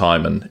had a good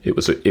time and it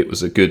was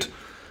a good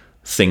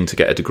thing to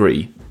get a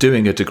degree,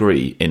 doing a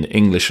degree in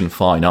English and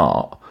fine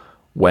art,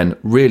 when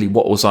really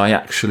what was I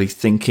actually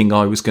thinking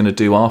I was going to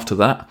do after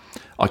that?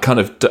 I kind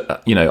of,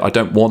 I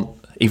don't want,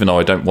 even though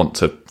I don't want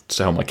to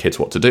tell my kids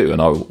what to do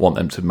and I want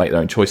them to make their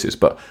own choices,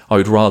 but I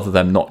would rather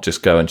them not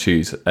just go and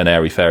choose an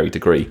airy-fairy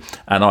degree.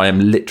 And I am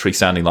literally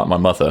sounding like my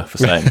mother for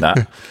saying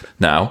that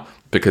now,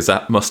 because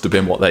that must have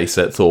been what they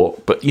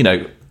thought. But,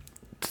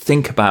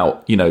 think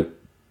about,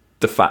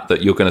 the fact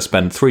that you're going to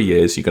spend 3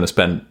 years, you're going to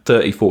spend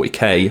 30,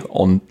 40k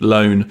on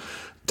loan,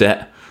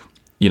 debt,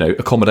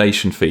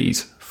 accommodation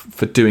fees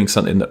for doing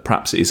something that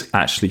perhaps is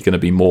actually going to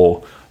be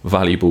more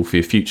valuable for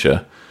your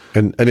future.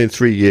 And in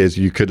 3 years,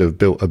 you could have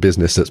built a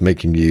business that's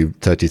making you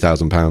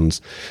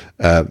 £30,000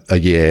 a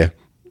year.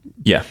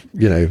 Yeah.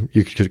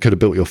 You could have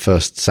built your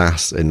first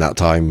SaaS in that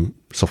time,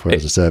 software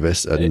as a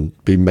service, and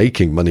be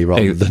making money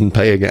rather than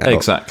paying it out.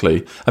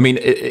 Exactly. I mean,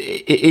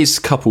 it is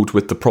coupled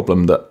with the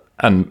problem that,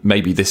 and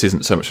maybe this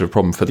isn't so much of a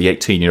problem for the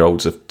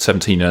 18-year-olds of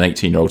 17 and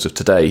 18-year-olds of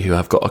today who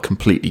have got a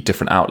completely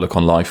different outlook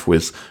on life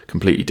with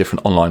completely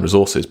different online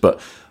resources.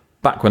 But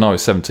back when I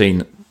was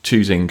 17,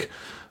 choosing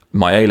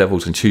my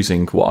A-levels and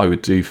choosing what I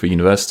would do for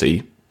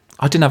university,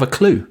 I didn't have a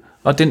clue.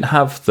 I didn't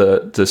have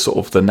the sort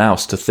of the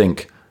nous to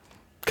think,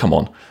 come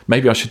on,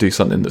 maybe I should do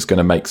something that's going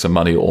to make some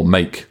money or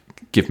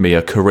give me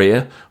a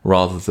career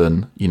rather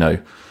than,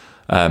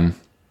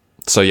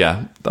 so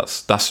yeah,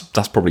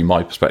 that's probably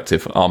my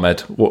perspective.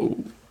 Ahmed,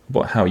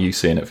 how are you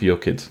seeing it for your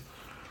kids?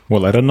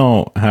 Well, I don't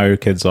know how your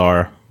kids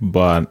are,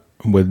 but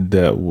with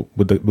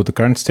the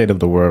current state of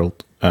the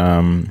world,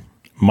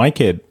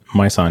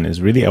 my son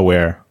is really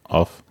aware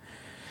of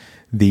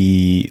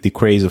the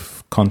craze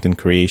of content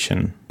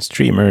creation,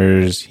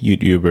 streamers,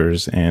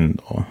 YouTubers, and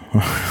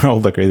all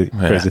the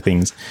crazy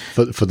things.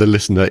 For the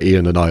listener,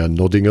 Iain and I are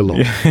nodding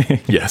along.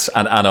 Yes,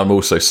 and I'm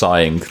also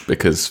sighing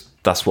because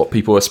that's what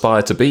people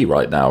aspire to be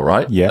right now,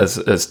 right? Yeah.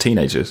 As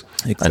teenagers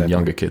and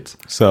younger kids.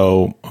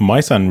 So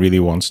my son really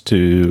wants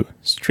to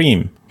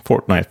stream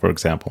Fortnite, for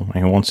example,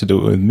 and he wants to do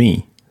it with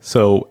me.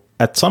 So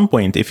at some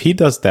point, if he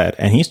does that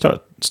and he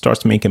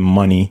starts making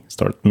money,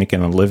 start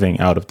making a living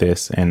out of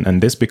this,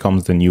 and this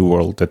becomes the new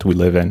world that we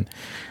live in,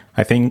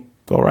 I think,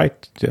 all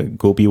right,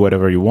 go be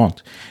whatever you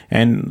want.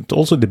 And it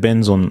also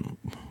depends on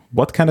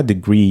what kind of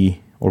degree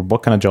or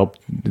what kind of job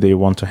they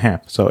want to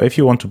have. So if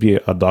you want to be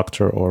a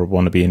doctor or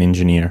want to be an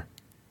engineer,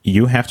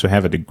 you have to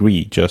have a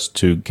degree just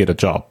to get a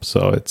job.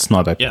 So it's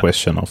not a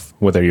question of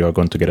whether you're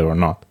going to get it or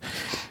not.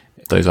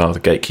 Those are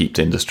the gatekept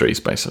industries,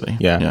 basically.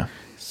 Yeah.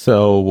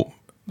 So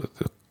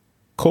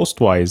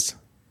cost-wise,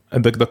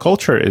 the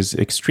culture is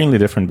extremely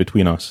different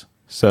between us.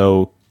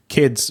 So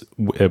kids,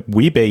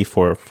 we pay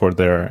for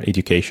their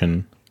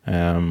education.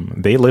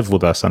 They live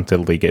with us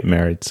until they get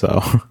married.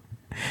 So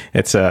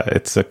it's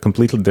a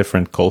completely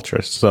different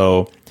culture.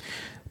 So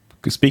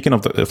speaking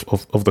of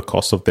the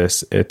cost of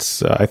this,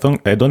 it's I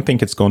don't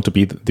think it's going to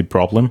be the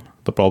problem.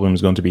 The problem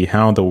is going to be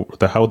how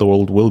the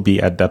world will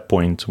be at that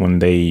point when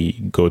they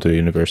go to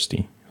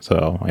university.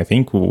 So I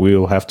think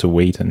we'll have to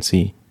wait and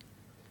see.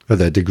 Are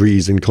there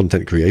degrees in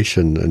content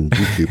creation and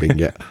YouTubing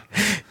yet?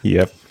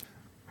 Yep.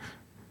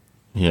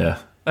 Yeah.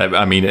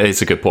 I mean,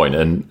 it's a good point.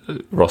 And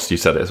Ross, you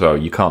said it as well.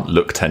 You can't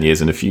look 10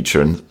 years in the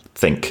future and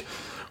think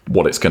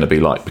what it's going to be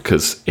like,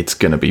 because it's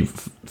going to be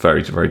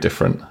very, very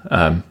different.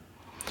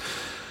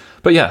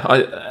 But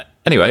yeah,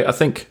 anyway, I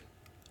think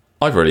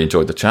I've really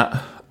enjoyed the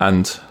chat,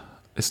 and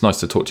it's nice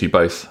to talk to you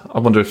both. I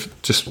wonder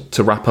if, just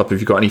to wrap up, if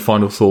you've got any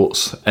final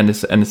thoughts,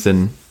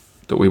 anything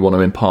that we want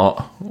to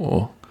impart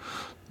or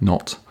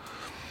not.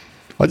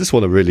 I just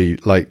want to really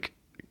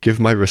give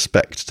my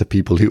respect to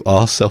people who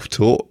are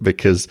self-taught,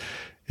 because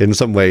in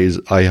some ways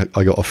I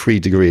got a free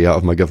degree out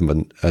of my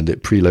government, and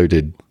it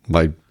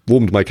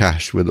warmed my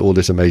cash with all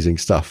this amazing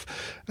stuff.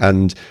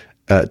 And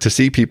to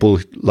see people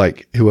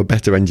who are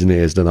better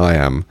engineers than I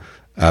am,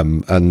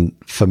 and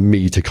for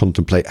me to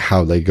contemplate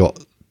how they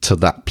got to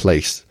that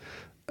place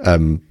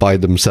by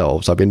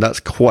themselves, I mean, that's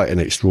quite an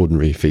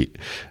extraordinary feat.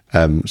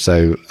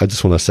 So I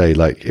just want to say,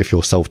 if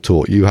you're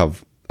self-taught, you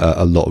have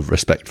a lot of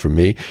respect from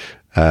me.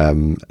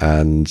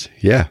 And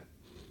yeah,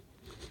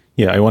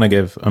 I want to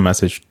give a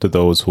message to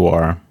those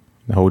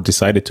who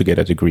decided to get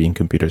a degree in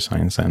computer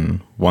science,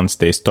 and once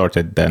they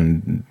started,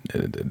 then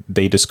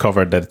they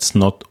discovered that it's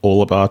not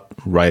all about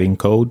writing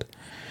code.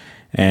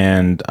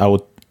 And I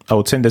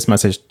would send this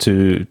message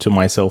to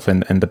myself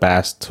in the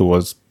past, who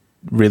was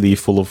really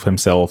full of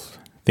himself,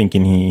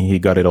 thinking he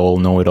got it all,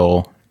 know it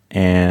all,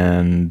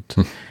 and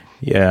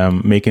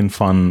making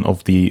fun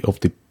of the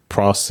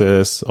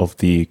process, of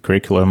the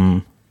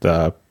curriculum,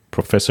 the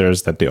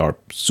professors, that they are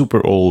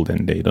super old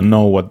and they don't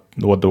know what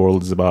the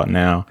world is about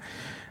now.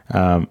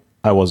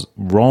 I was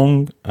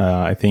wrong.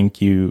 I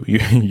think you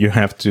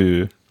have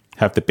to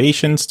have the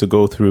patience to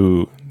go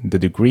through the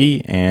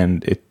degree,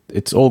 and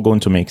it's all going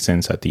to make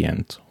sense at the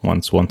end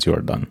once you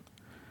are done.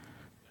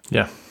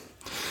 Yeah.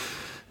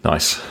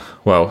 Nice.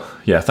 Well,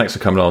 yeah, thanks for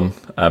coming on,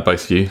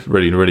 both of you.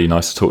 Really, really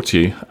nice to talk to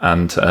you.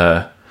 And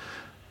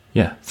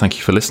yeah, thank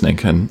you for listening,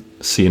 and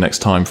see you next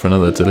time for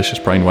another Delicious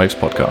Brainwaves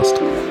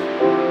podcast.